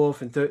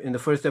werewolf in the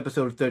first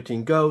episode of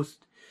 13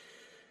 Ghosts.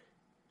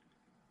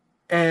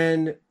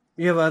 And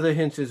you have other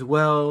hints as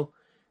well.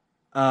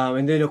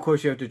 And then, of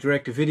course, you have the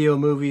direct-to-video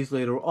movies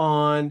later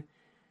on.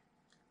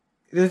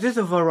 There's just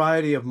a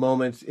variety of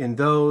moments in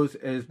those,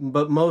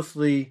 but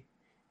mostly,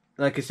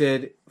 like I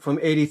said, from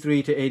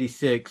 83 to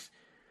 86,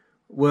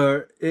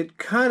 where it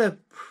kind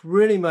of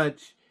pretty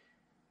much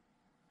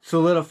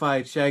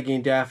solidified Shaggy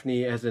and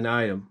Daphne as an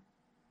item.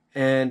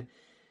 And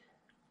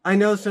I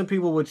know some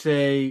people would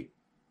say,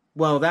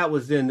 well, that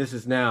was then, this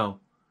is now.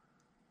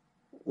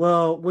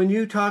 Well, when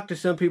you talk to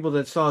some people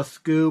that saw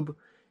Scoob,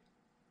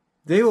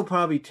 they will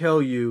probably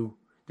tell you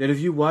that if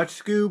you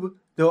watch Scoob,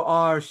 there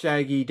are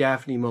Shaggy,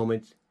 Daphne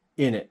moments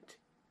in it.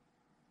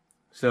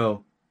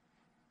 So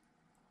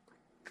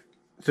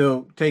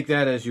take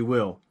that as you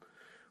will.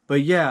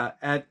 But yeah,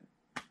 at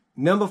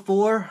number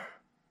 4,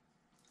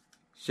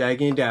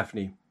 Shaggy and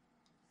Daphne.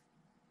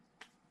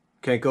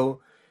 Can't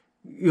go,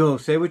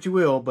 say what you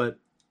will, but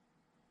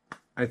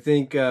I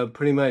think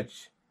pretty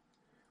much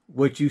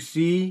what you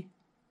see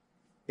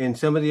in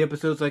some of the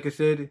episodes, like I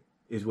said,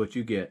 is what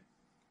you get.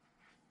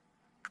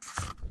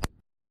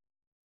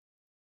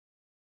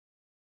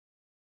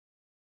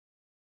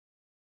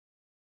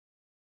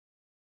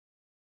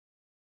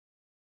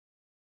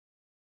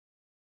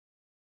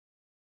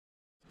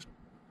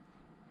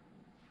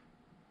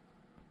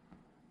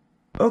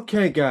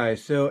 Okay,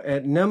 guys, so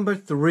at number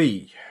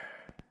 3,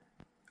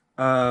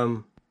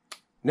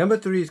 number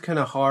 3 is kind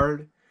of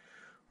hard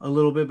a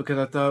little bit because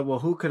I thought, well,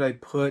 who could I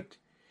put?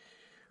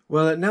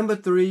 Well, at number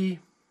 3,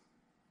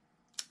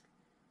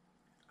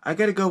 I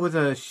got to go with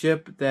a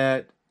ship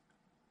that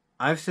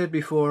I've said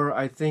before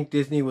I think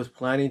Disney was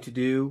planning to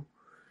do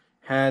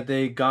had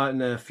they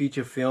gotten a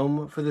feature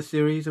film for the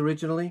series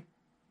originally.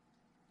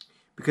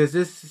 Because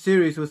this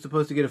series was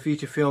supposed to get a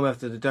feature film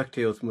after the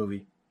DuckTales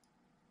movie.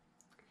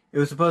 It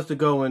was supposed to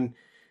go and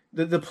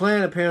the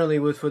plan apparently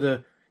was for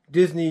the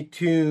Disney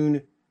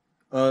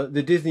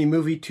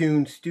Movie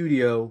Toon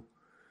studio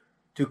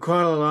to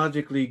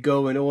chronologically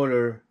go in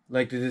order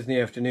like the Disney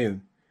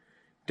Afternoon.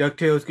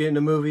 DuckTales getting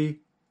a movie,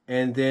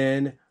 and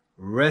then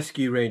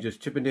Rescue Rangers,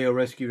 Chip 'n Dale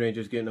Rescue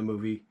Rangers getting a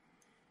movie.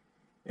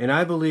 And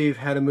I believe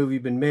had a movie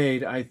been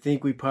made, I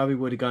think we probably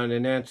would have gotten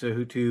an answer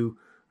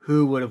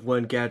who would have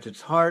won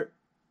Gadget's heart.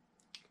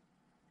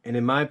 And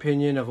in my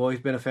opinion, I've always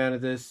been a fan of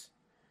this.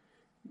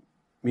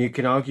 You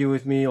can argue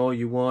with me all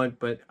you want,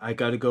 but I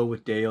got to go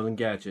with Dale and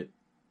Gadget.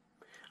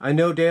 I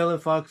know Dale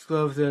and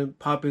Foxglove is a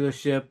popular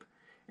ship,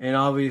 and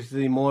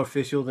obviously more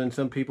official than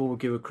some people would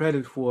give it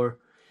credit for.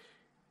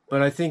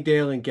 But I think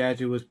Dale and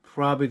Gadget was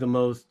probably the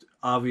most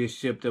obvious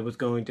ship that was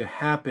going to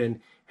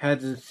happen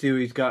had the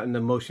series gotten the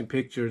motion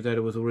picture that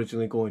it was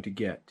originally going to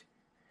get.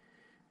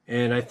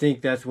 And I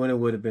think that's when it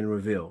would have been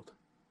revealed.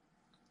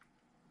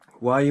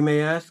 Why, you may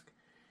ask?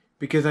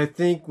 Because I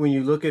think when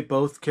you look at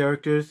both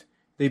characters,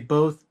 they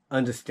both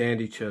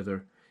understand each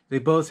other. They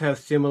both have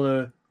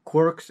similar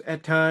quirks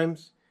at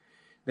times.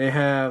 They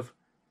have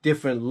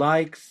different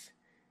likes,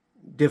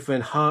 they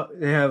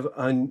have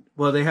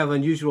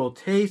unusual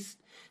tastes.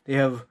 They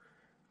have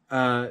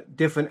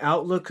different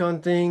outlooks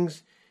on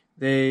things.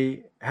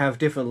 They have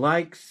different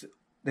likes.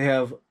 They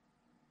have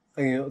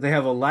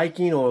a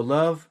liking or a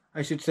love,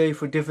 I should say,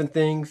 for different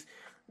things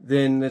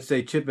than, let's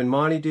say, Chip and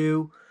Monty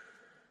do.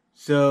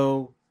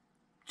 So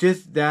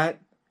just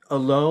that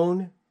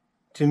alone,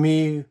 to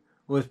me,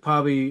 was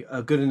probably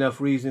a good enough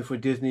reason for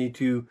Disney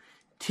to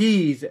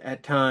tease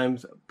at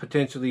times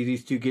potentially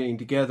these two getting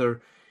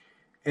together.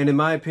 And in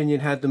my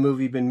opinion, had the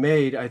movie been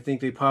made, I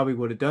think they probably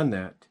would have done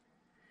that.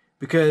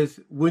 Because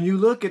when you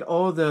look at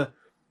all the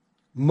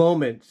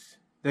moments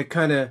that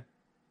kind of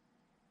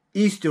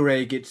Easter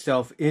egg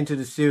itself into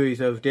the series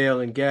of Dale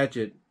and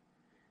Gadget,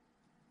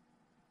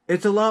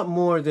 it's a lot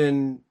more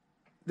than,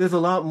 there's a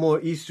lot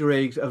more Easter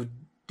eggs of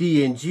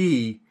D and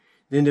G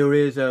than there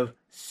is of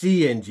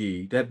C and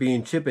G, that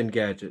being Chip and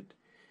Gadget.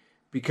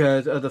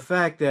 Because of the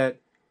fact that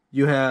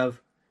you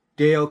have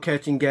Dale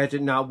catching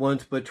Gadget not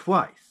once but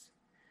twice.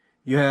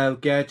 You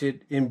have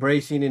Gadget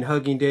embracing and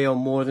hugging Dale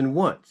more than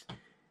once.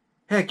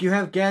 Heck, you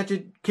have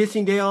Gadget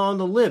kissing Dale on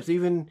the lips,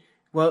 even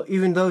Well,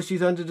 even though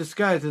she's under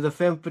disguise as a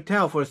femme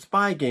fatale for a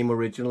spy game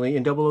originally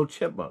in Double O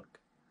Chipmunk.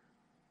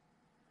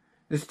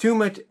 There's too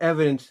much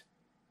evidence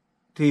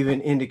to even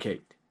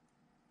indicate.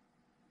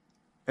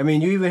 I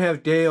mean, you even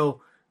have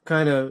Dale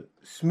kind of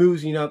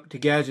smoozing up to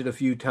Gadget a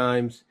few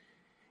times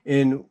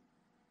in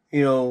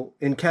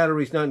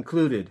Calories Not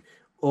Included,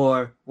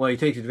 or he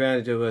takes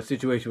advantage of a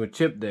situation with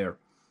Chip there,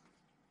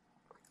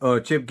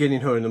 or Chip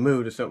getting her in the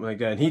mood or something like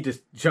that, and he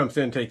just jumps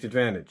in and takes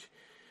advantage.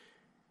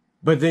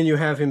 But then you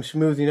have him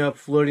smoothing up,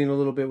 flirting a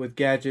little bit with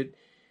Gadget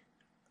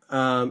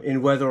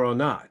in Whether or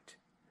Not.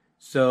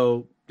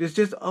 So there's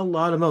just a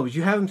lot of moments.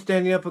 You have him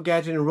standing up for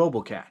Gadget in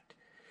RoboCat.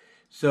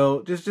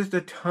 So there's just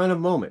a ton of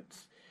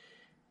moments.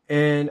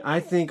 And I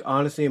think,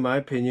 honestly, in my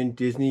opinion,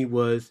 Disney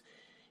was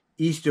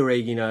Easter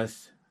egging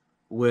us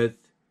with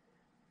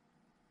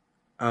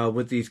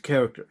these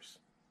characters.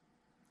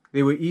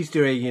 They were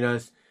Easter egging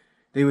us.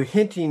 They were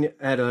hinting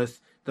at us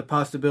the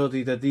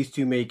possibility that these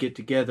two may get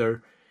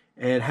together.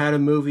 And had a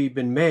movie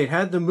been made,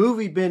 had the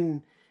movie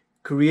been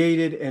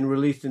created and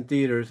released in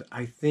theaters,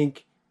 I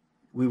think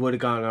we would have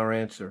gotten our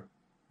answer.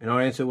 And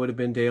our answer would have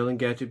been Dale and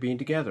Gadget being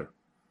together.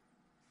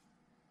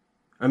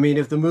 I mean,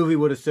 if the movie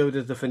would have served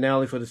as the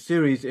finale for the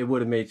series, it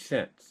would have made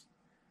sense.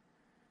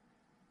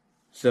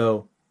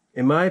 So,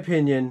 in my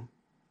opinion,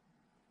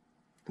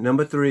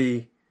 number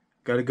 3,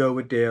 got to go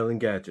with Dale and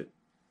Gadget.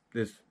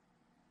 You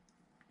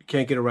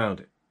can't get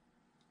around it.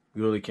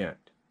 You really can't.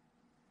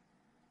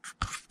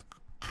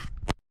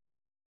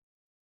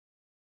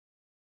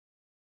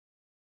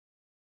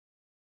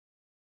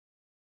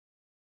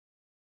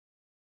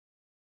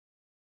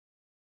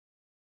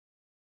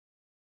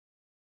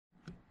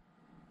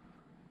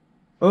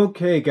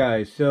 Okay,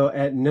 guys, so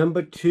at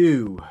number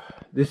 2,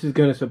 this is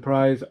going to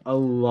surprise a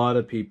lot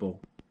of people.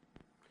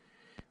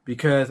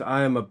 Because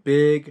I am a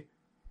big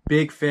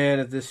fan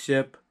of this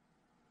ship.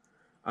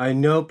 I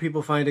know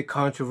people find it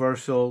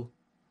controversial.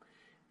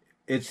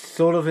 It's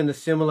sort of in the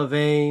similar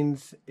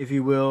veins, if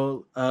you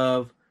will,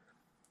 of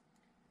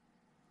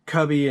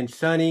Cubby and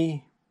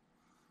Sunny.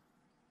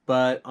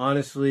 But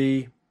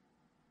honestly,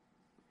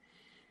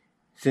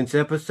 since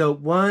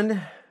episode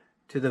 1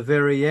 to the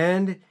very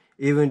end,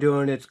 even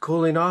during its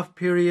cooling off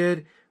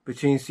period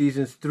between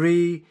seasons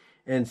 3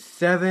 and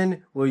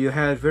 7, where you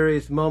had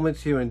various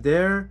moments here and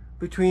there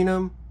between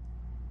them.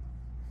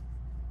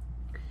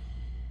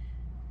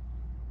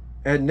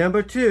 At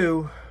number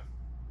 2,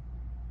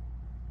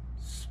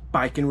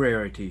 Spike and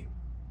Rarity.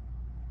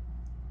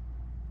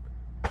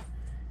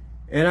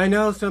 And I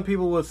know some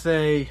people will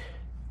say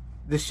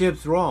the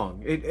ship's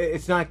wrong.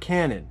 It's not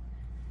canon.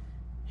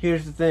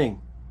 Here's the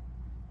thing.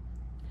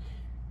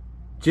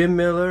 Jim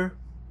Miller,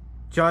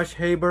 Josh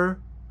Haber,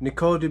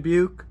 Nicole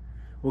Dubuque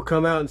will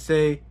come out and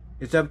say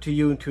it's up to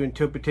you to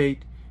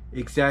interpret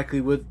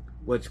exactly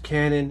what's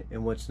canon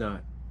and what's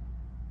not.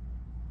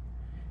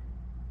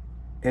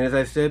 And as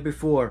I said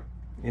before,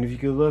 and if you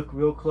can look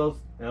real close,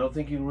 I don't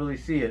think you can really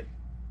see it,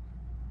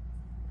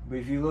 but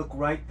if you look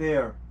right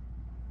there,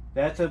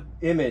 that's an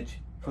image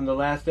from the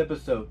last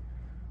episode.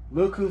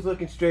 Look who's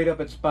looking straight up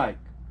at Spike.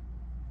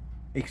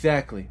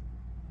 Exactly.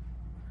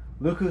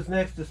 Look who's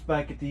next to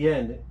Spike at the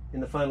end in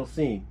the final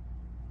scene.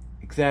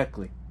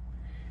 Exactly.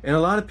 And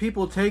a lot of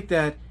people take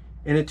that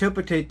and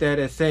interpret that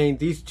as saying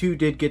these two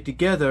did get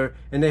together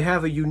and they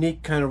have a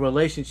unique kind of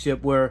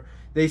relationship where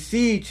they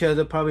see each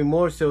other probably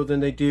more so than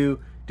they do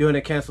during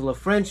a Council of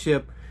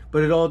Friendship,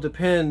 but it all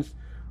depends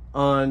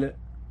on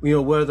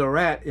where they're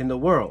at in the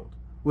world,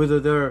 whether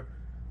they're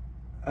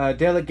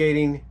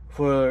delegating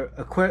for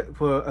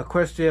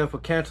Equestria, for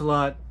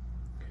Canterlot,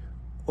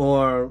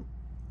 or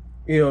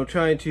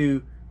trying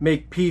to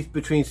make peace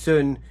between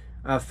certain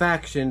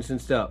factions and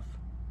stuff.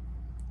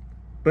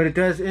 But it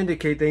does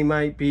indicate they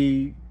might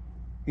be,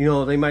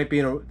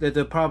 that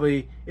they're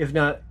probably, if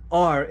not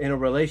are, in a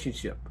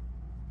relationship.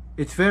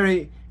 It's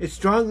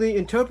strongly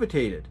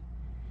interpreted.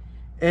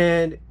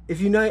 And if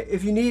you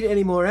need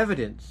any more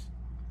evidence,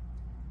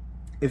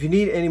 you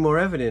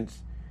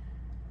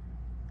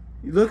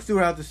look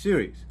throughout the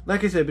series.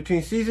 Like I said,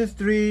 between seasons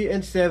 3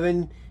 and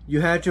 7,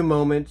 you had your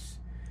moments,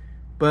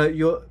 but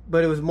it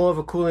was more of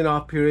a cooling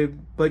off period,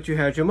 but you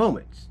had your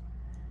moments.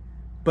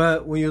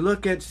 But when you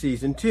look at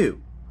season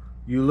 2,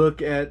 you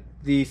look at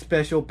the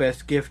special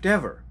best gift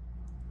ever.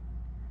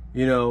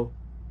 You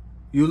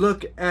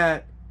look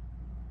at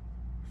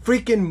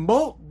freaking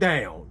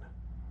Meltdown,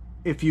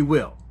 if you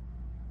will.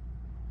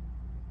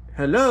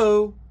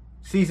 Hello,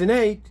 season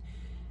 8,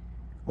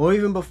 or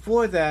even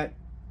before that,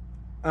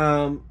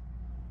 and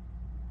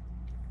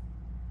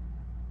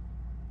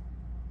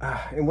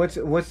what's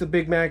the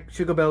Big Mac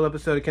Sugar Bell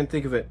episode? I can't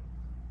think of it.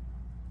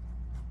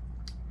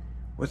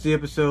 What's the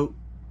episode?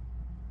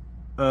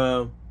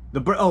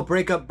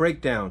 Breakup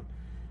Breakdown.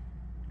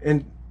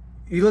 And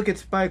you look at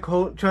Spike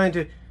trying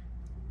to,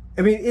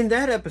 in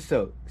that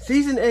episode,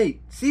 season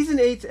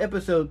 8's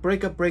episode,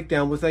 Breakup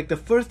Breakdown, was like the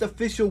first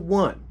official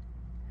one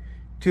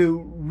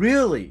to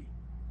really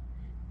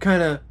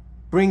kind of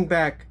bring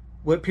back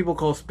what people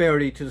call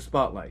Sparity to the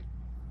spotlight.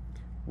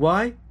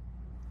 Why?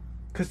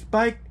 Because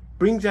Spike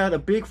brings out a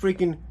big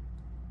freaking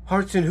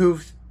Hearts and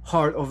Hooves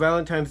heart or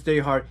Valentine's Day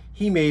heart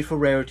he made for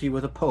Rarity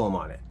with a poem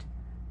on it.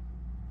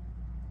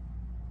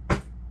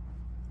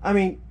 I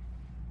mean,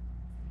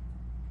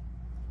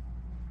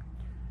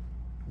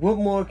 what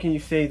more can you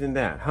say than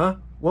that, huh?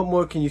 What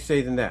more can you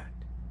say than that?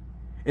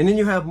 And then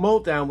you have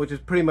Meltdown, which is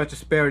pretty much a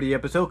Sparity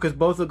episode because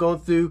both are going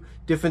through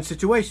different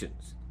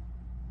situations.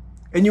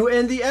 And you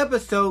end the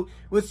episode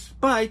with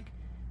Spike,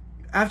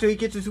 after he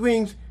gets his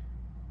wings,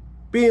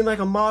 being like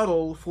a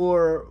model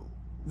for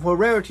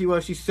Rarity while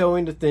she's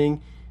sewing the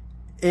thing.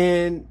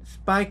 And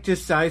Spike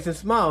just sighs and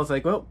smiles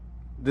like, well,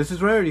 this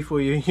is Rarity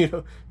for you. You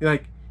know, you're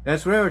like,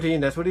 that's Rarity,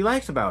 and that's what he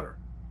likes about her.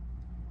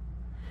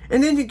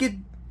 And then you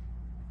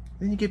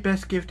get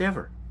Best Gift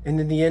Ever. And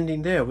then the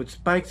ending there with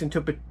Spike's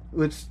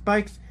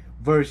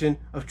version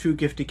of True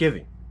Gift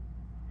Giving.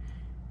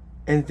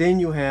 And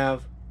then you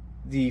have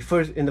the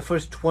first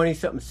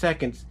 20-something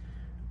seconds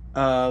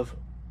of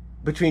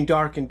Between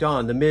Dark and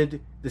Dawn, the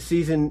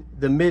mid-season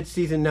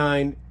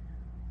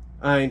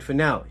 9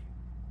 finale,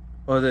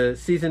 or the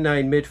season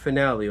 9 mid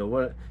finale, or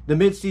what, the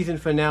mid-season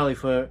finale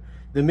for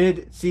the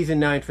mid-season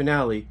 9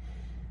 finale.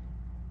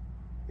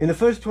 In the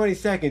first 20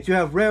 seconds, you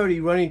have Rarity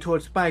running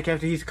towards Spike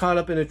after he's caught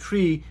up in a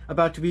tree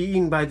about to be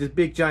eaten by this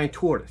big giant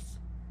tortoise.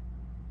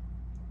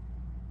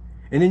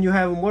 And then you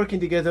have them working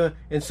together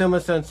in Summer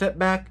Sun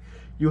Setback.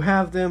 You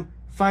have them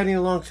fighting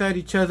alongside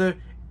each other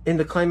in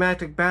the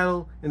climactic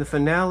battle, in the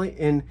finale,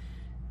 in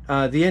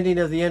the ending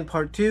of The End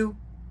Part 2.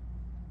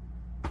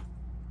 I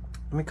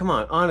mean, come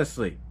on,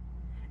 honestly.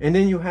 And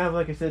then you have,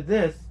 like I said,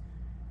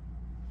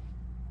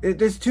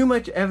 there's too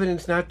much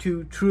evidence not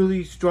to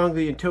truly,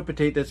 strongly interpret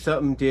that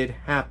something did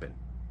happen.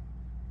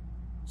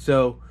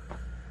 So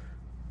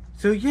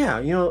yeah,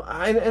 you know,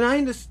 I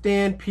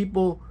understand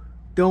people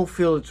don't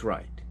feel it's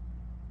right.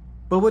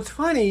 But what's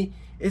funny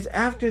is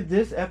after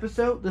this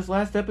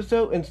last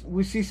episode, and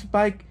we see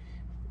Spike,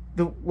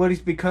 what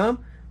he's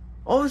become,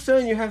 all of a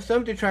sudden you have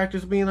some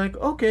detractors being like,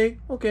 okay,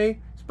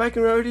 Spike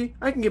and Rarity,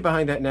 I can get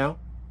behind that now.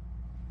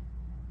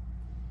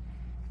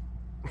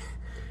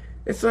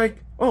 It's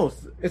like,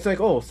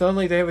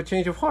 suddenly they have a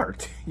change of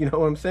heart. You know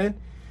what I'm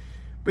saying?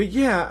 But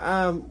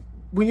yeah,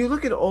 when you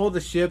look at all the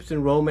ships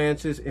and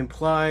romances,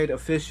 implied,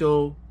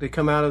 official, that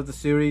come out of the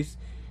series,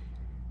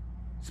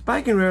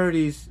 Spike and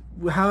Rarity's,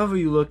 however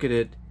you look at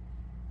it,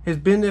 has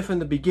been there from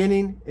the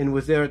beginning and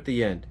was there at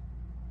the end.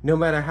 No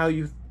matter how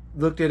you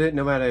looked at it,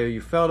 no matter how you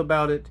felt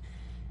about it,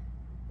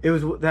 it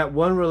was that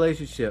one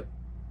relationship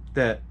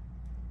that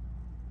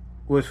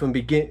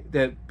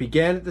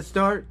began at the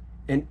start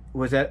and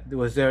was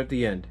there at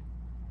the end.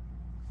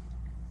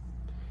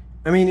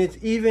 I mean, it's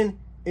even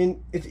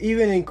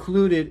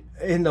included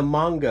in the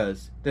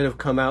mangas that have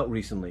come out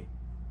recently.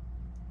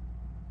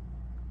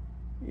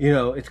 You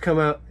know, it's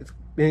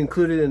been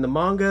included in the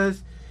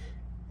mangas.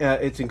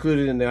 It's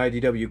included in the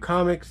IDW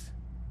comics.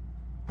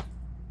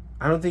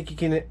 I don't think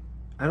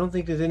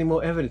there's any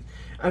more evidence.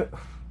 In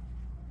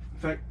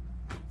fact,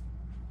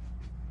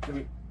 let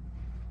me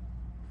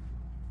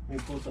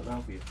pull something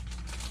out for you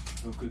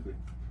real quickly.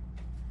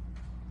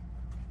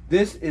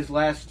 This is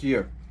last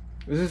year.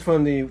 This is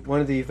from one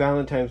of the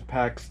Valentine's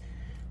packs.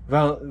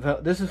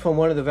 This is from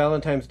one of the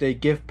Valentine's Day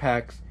gift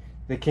packs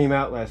that came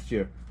out last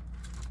year.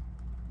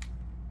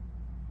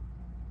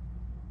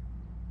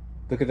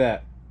 Look at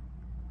that.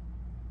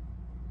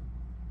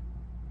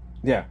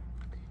 Yeah.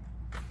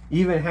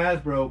 Even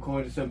Hasbro,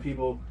 according to some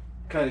people,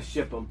 kind of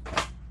ship them.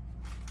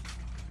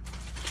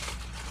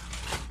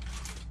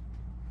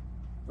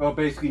 Or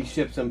basically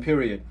ship them,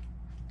 period.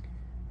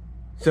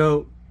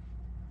 So,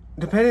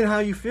 depending on how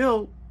you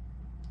feel,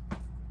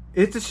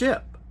 it's a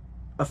ship.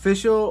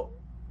 Official,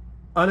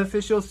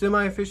 unofficial,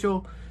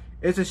 semi-official,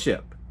 it's a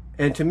ship.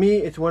 And to me,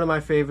 it's one of my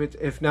favorites.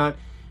 If not,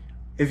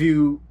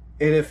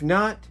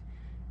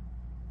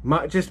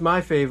 just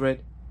my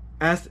favorite,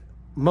 ask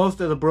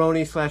most of the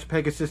Brony /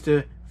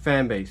 Pegasus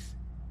fan base,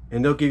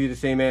 and they'll give you the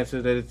same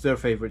answer that it's their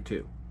favorite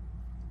too.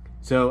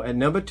 So at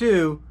number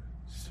 2,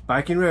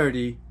 Spike and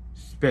Rarity,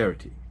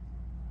 Sparity.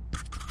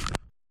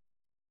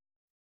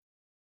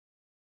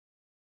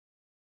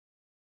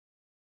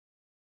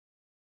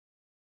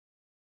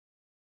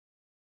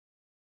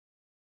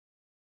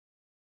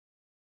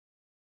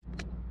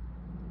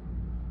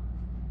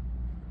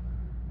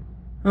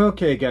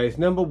 Okay, guys,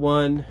 number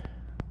 1.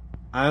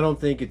 I don't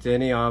think it's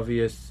any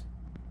obvious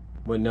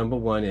what number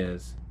 1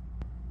 is.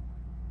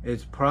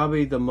 It's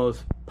probably the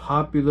most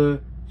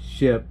popular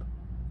ship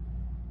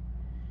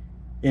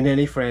in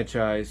any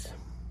franchise.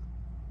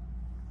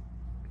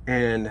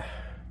 And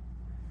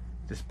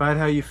despite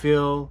how you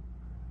feel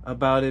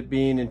about it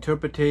being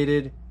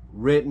interpreted,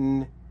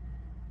 written,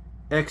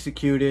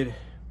 executed,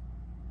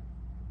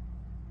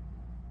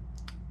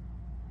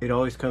 it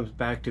always comes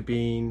back to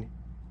being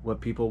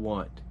what people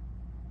want.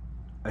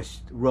 A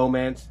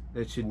romance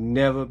that should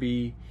never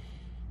be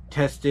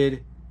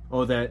tested,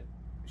 or that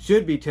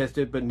should be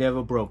tested but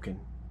never broken.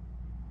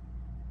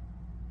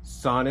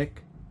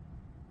 Sonic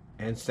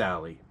and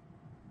Sally.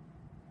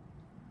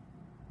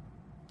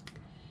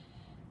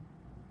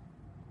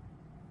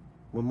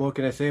 what more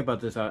can I say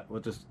about this?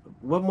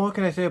 What more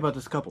can I say about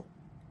this couple?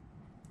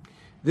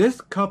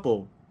 This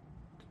couple,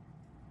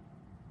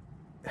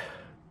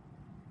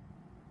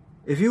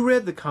 if you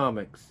read the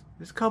comics,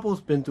 this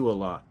couple's been through a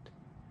lot.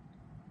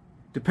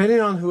 Depending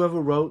on whoever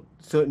wrote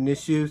certain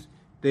issues,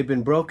 they've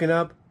been broken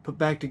up, put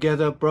back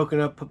together, broken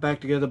up, put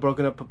back together,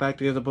 broken up, put back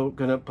together,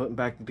 broken up, put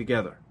back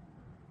together.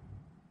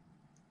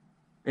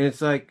 And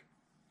it's like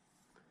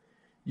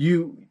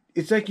you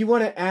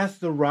want to ask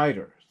the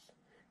writers,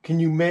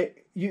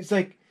 it's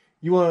like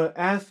you want to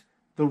ask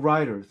the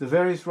writers, the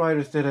various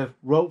writers that have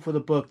wrote for the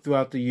book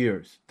throughout the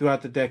years,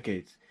 throughout the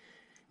decades.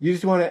 You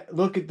just want to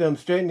look at them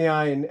straight in the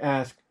eye and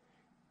ask,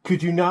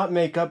 could you not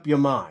make up your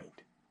mind?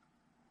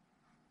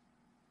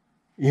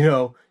 You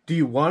know, do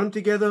you want them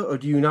together or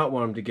do you not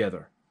want them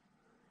together?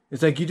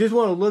 It's like you just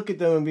want to look at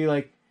them and be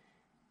like,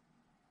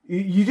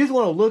 you just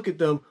want to look at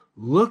them,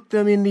 look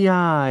them in the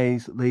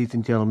eyes, ladies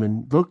and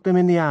gentlemen, look them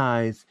in the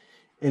eyes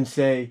and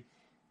say,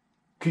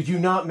 could you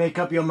not make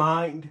up your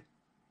mind?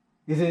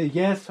 Is it a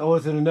yes or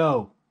is it a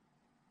no?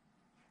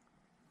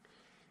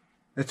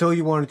 That's all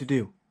you wanted to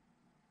do.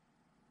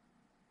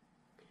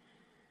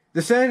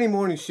 The Saturday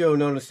morning show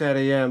known as Sat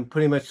AM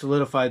pretty much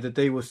solidified that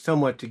they were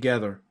somewhat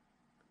together,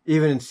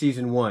 even in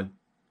season 1.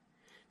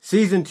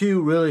 Season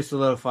 2 really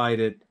solidified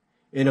it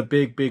in a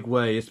big, big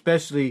way,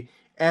 especially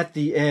at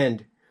the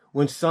end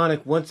when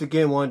Sonic once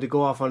again wanted to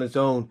go off on his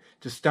own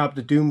to stop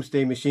the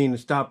Doomsday Machine and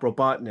stop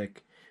Robotnik.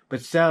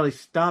 But Sally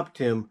stopped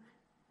him,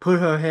 put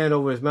her hand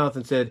over his mouth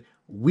and said,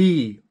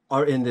 "We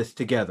are in this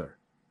together,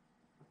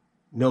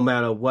 no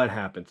matter what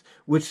happens,"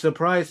 which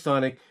surprised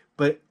Sonic,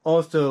 but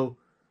also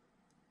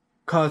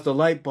caused a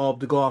light bulb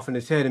to go off in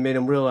his head and made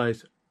him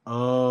realize,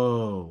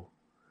 oh,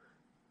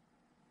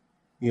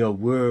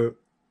 we're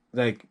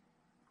like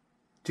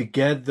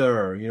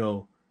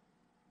together,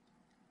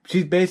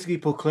 She's basically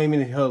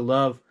proclaiming her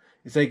love.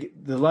 It's like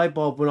the light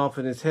bulb went off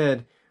in his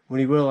head when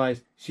he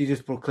realized she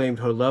just proclaimed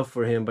her love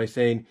for him by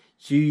saying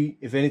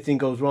if anything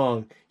goes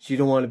wrong, she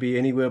don't want to be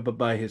anywhere but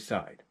by his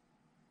side.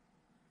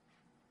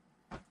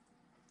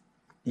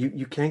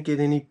 You can't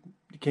get any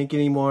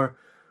more.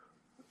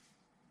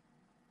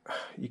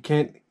 You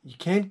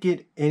can't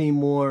get any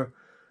more.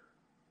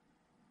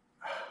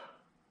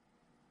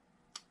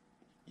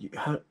 You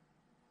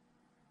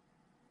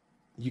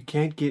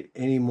can't get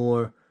any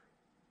more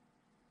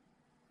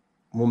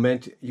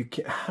momentum.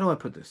 How do I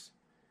put this?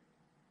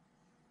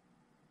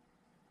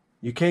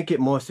 You can't get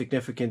more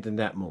significant than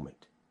that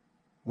moment.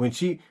 When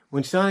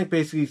Sonic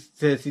basically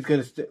says he's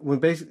gonna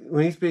when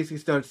he basically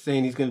starts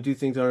saying he's gonna do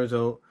things on his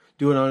own,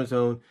 do it on his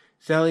own.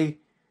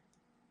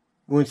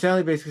 When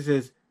Sally basically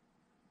says,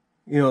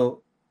 because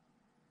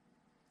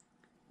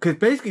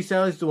basically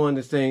Sally's the one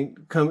that's starting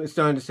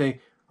to say,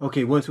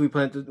 okay, once we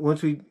connect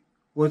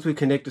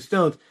the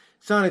stones,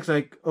 Sonic's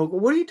like, oh,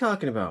 what are you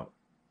talking about?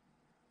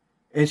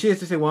 And she has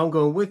to say, well, I'm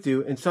going with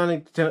you. And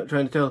Sonic trying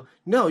to tell her,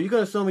 no, you're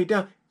going to slow me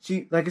down.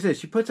 She, like I said,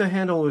 she puts her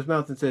hand over his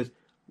mouth and says,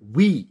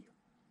 we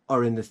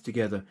are in this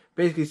together.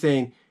 Basically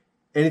saying,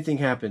 anything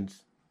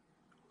happens,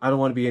 I don't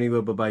want to be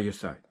anywhere but by your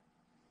side.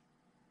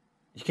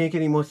 You can't get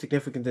any more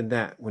significant than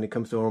that when it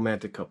comes to a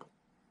romantic couple.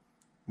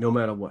 No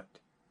matter what.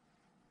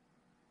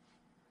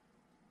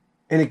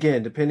 And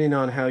again, depending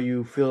on how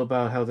you feel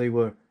about how they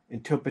were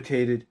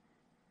interpreted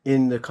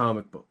in the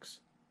comic books.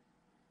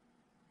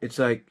 It's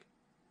like,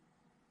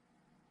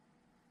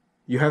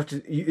 you have to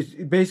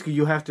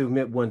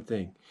admit one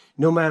thing.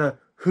 No matter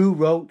who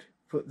wrote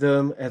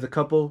them as a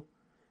couple,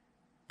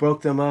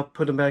 broke them up,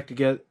 put them back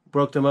together,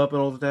 broke them up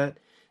and all of that,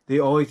 they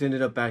always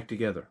ended up back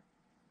together.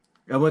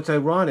 And what's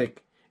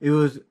ironic, it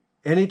was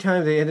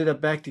anytime they ended up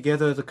back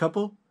together as a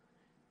couple,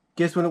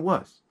 guess when it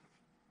was?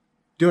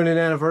 During an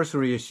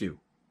anniversary issue,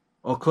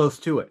 or close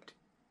to it.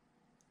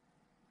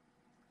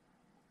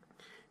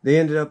 They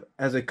ended up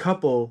as a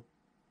couple.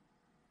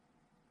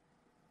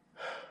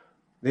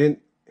 Then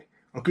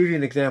I'll give you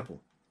an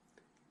example.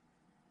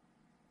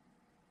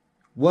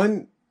 How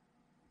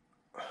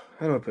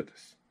do I put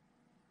this?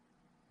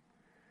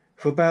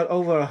 For about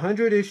over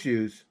 100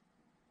 issues,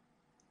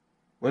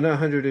 well, not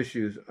 100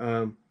 issues,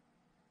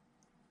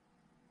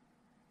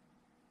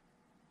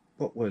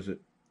 what was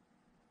it?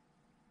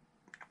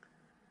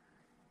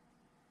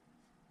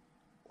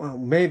 Well,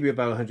 maybe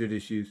about 100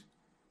 issues.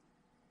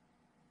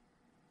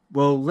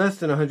 Well, less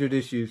than 100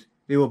 issues,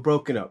 they were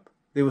broken up.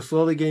 They were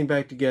slowly getting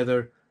back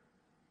together.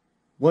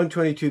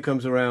 122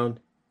 comes around.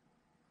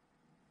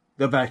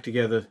 They're back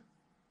together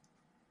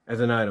as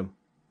an item.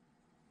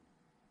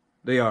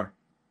 They are.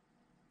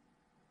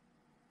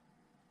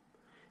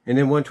 And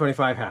then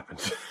 125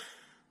 happens.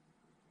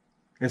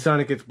 And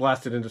Sonic gets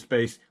blasted into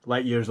space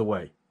light years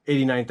away.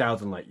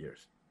 89,000 light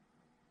years.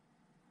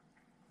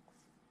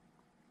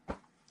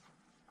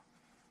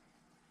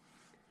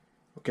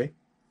 Okay.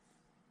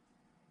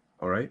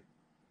 All right.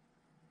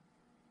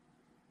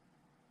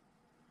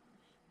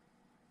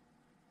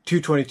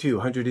 222,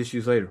 100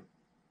 issues later.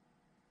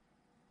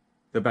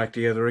 They're back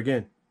together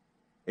again.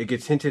 It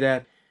gets hinted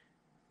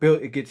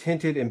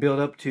and built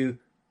up to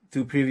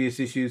through previous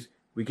issues.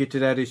 We get to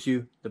that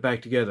issue, they're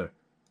back together.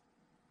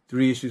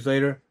 3 issues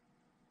later,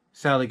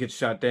 Sally gets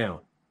shot down.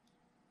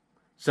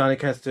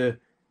 Sonic has to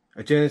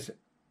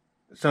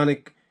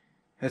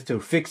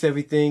fix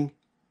everything,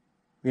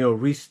 kind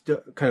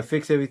of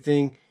fix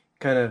everything,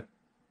 kind of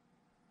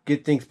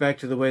get things back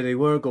to the way they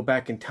were, go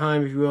back in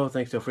time, if you will,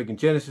 thanks to a freaking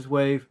Genesis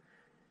wave.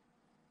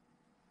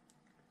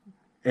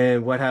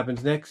 And what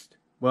happens next?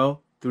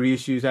 Well, 3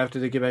 issues after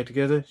they get back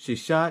together, she's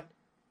shot.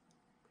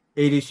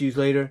 8 issues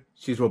later,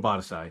 she's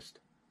roboticized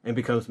and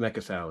becomes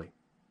Mecha Sally.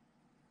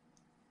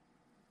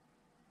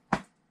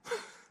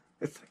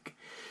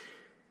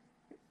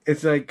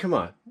 It's like, come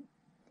on.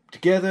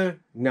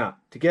 Together, not.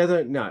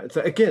 Together, not. It's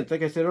like, again, it's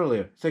like I said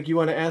earlier. It's like you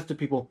want to ask the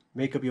people,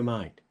 make up your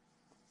mind.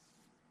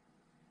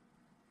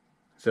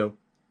 So,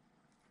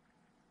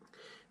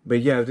 but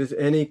yeah, if there's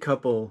any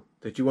couple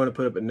that you want to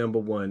put up at number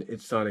 1,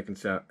 it's Sonic and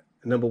Sally.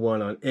 Number 1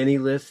 on any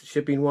list,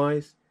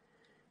 shipping-wise,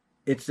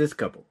 it's this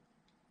couple.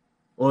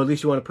 Or at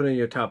least you want to put in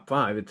your top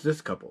 5, it's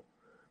this couple.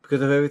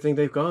 Because of everything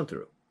they've gone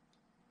through.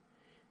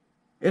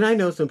 And I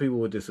know some people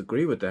will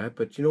disagree with that,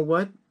 but you know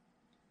what?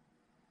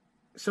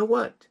 So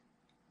what?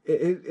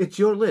 It's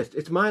your list.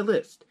 It's my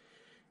list.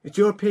 It's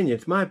your opinion.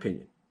 It's my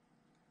opinion.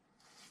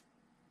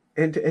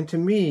 And to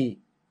me,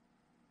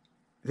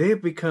 they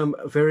have become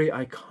very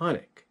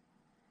iconic.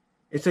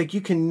 It's like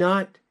you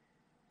cannot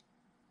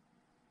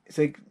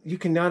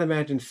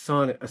imagine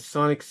a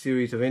Sonic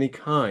series of any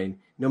kind,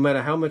 no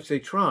matter how much they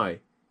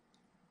try,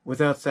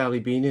 without Sally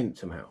being in it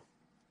somehow.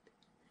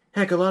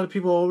 Heck, a lot of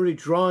people are already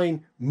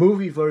drawing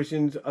movie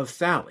versions of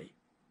Sally.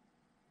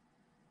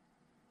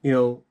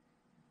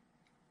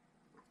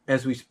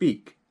 As we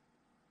speak.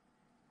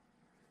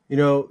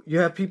 You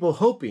have people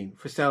hoping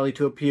for Sally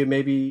to appear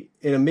maybe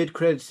in a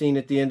mid-credit scene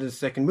at the end of the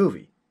second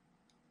movie.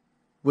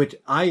 Which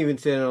I even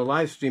said on a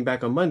live stream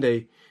back on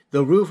Monday,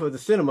 the roof of the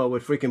cinema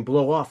would freaking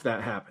blow off if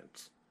that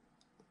happens.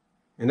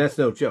 And that's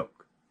no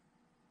joke.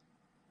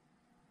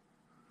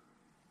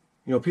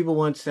 People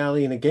want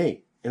Sally in a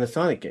game, in a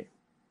Sonic game.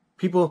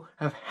 People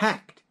have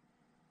hacked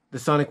the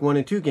Sonic 1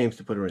 and 2 games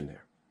to put her in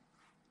there.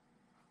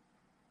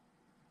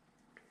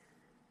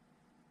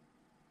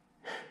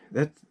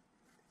 That's,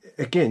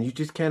 again, you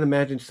just can't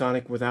imagine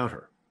Sonic without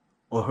her.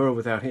 Or her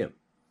without him.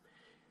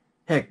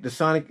 Heck, the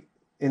Sonic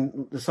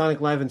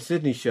Live in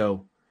Sydney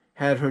show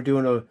had her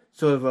doing a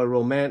sort of a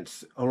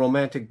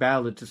romantic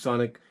ballad to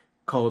Sonic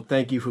called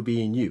Thank You for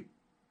Being You.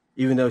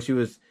 Even though she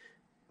was,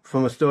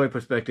 from a story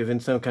perspective, in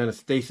some kind of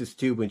stasis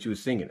tube when she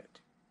was singing it.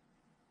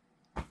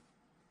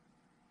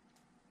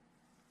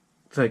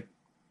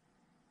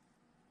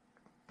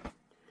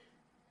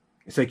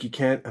 It's like you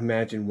can't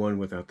imagine one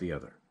without the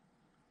other.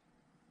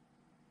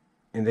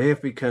 And they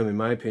have become, in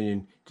my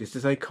opinion, just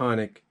as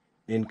iconic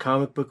in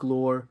comic book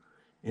lore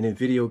and in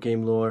video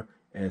game lore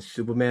as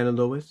Superman and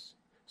Lois,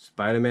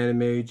 Spider-Man and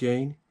Mary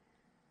Jane,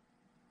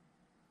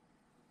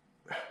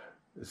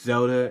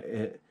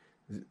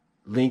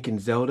 Link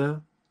and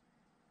Zelda,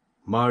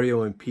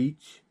 Mario and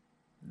Peach,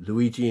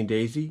 Luigi and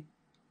Daisy.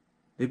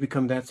 They've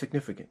become that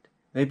significant.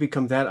 They've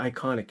become that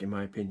iconic, in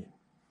my opinion.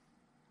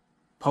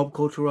 Pop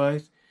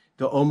culture-wise,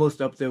 they're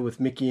almost up there with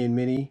Mickey and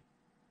Minnie,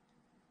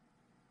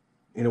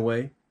 in a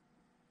way.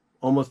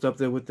 Almost up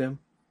there with them.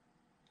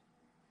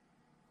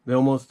 They're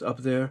almost up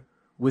there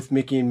with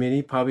Mickey and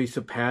Minnie, probably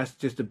surpassed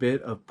just a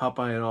bit of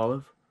Popeye and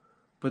Olive,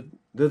 but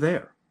they're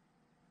there.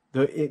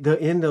 They're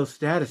in those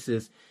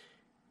statuses,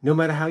 no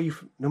matter how you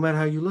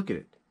look at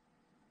it.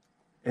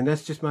 And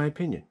that's just my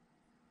opinion.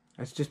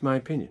 That's just my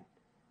opinion.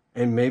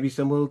 And maybe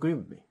some will agree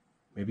with me.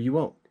 Maybe you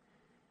won't.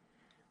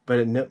 But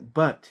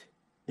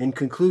in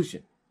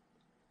conclusion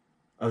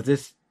of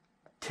this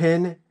top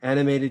 10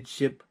 animated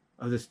ship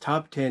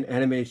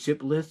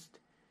list,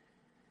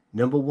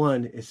 number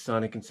 1 is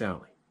Sonic and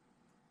Sally.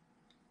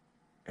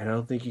 And I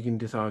don't think you can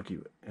disargue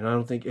it. And I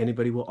don't think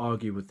anybody will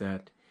argue with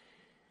that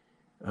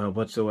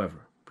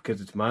whatsoever.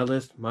 Because it's my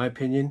list, my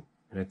opinion,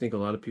 and I think a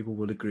lot of people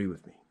would agree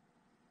with me.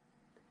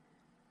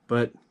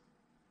 But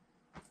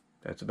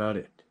that's about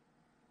it.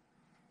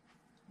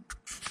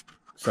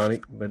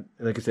 But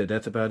like I said,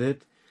 that's about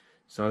it.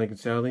 Sonic and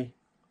Sally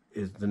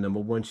is the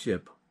number 1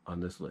 ship on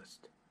this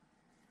list.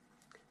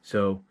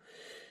 So,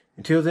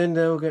 until then,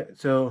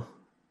 till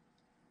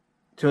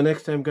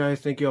next time, guys,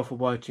 thank you all for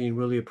watching.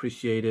 Really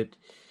appreciate it.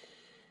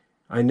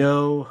 I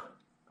know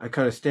I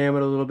kind of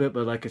stammered a little bit,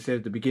 but like I said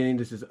at the beginning,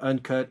 this is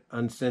uncut,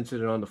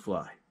 uncensored, and on the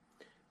fly.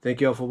 Thank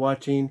you all for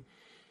watching.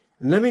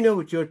 And let me know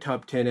what your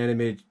top 10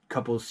 animated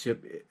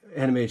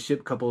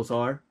ship couples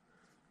are.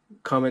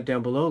 Comment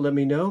down below. Let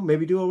me know.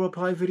 Maybe do a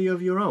reply video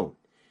of your own.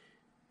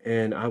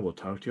 And I will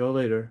talk to you all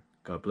later.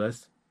 God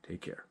bless.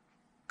 Take care.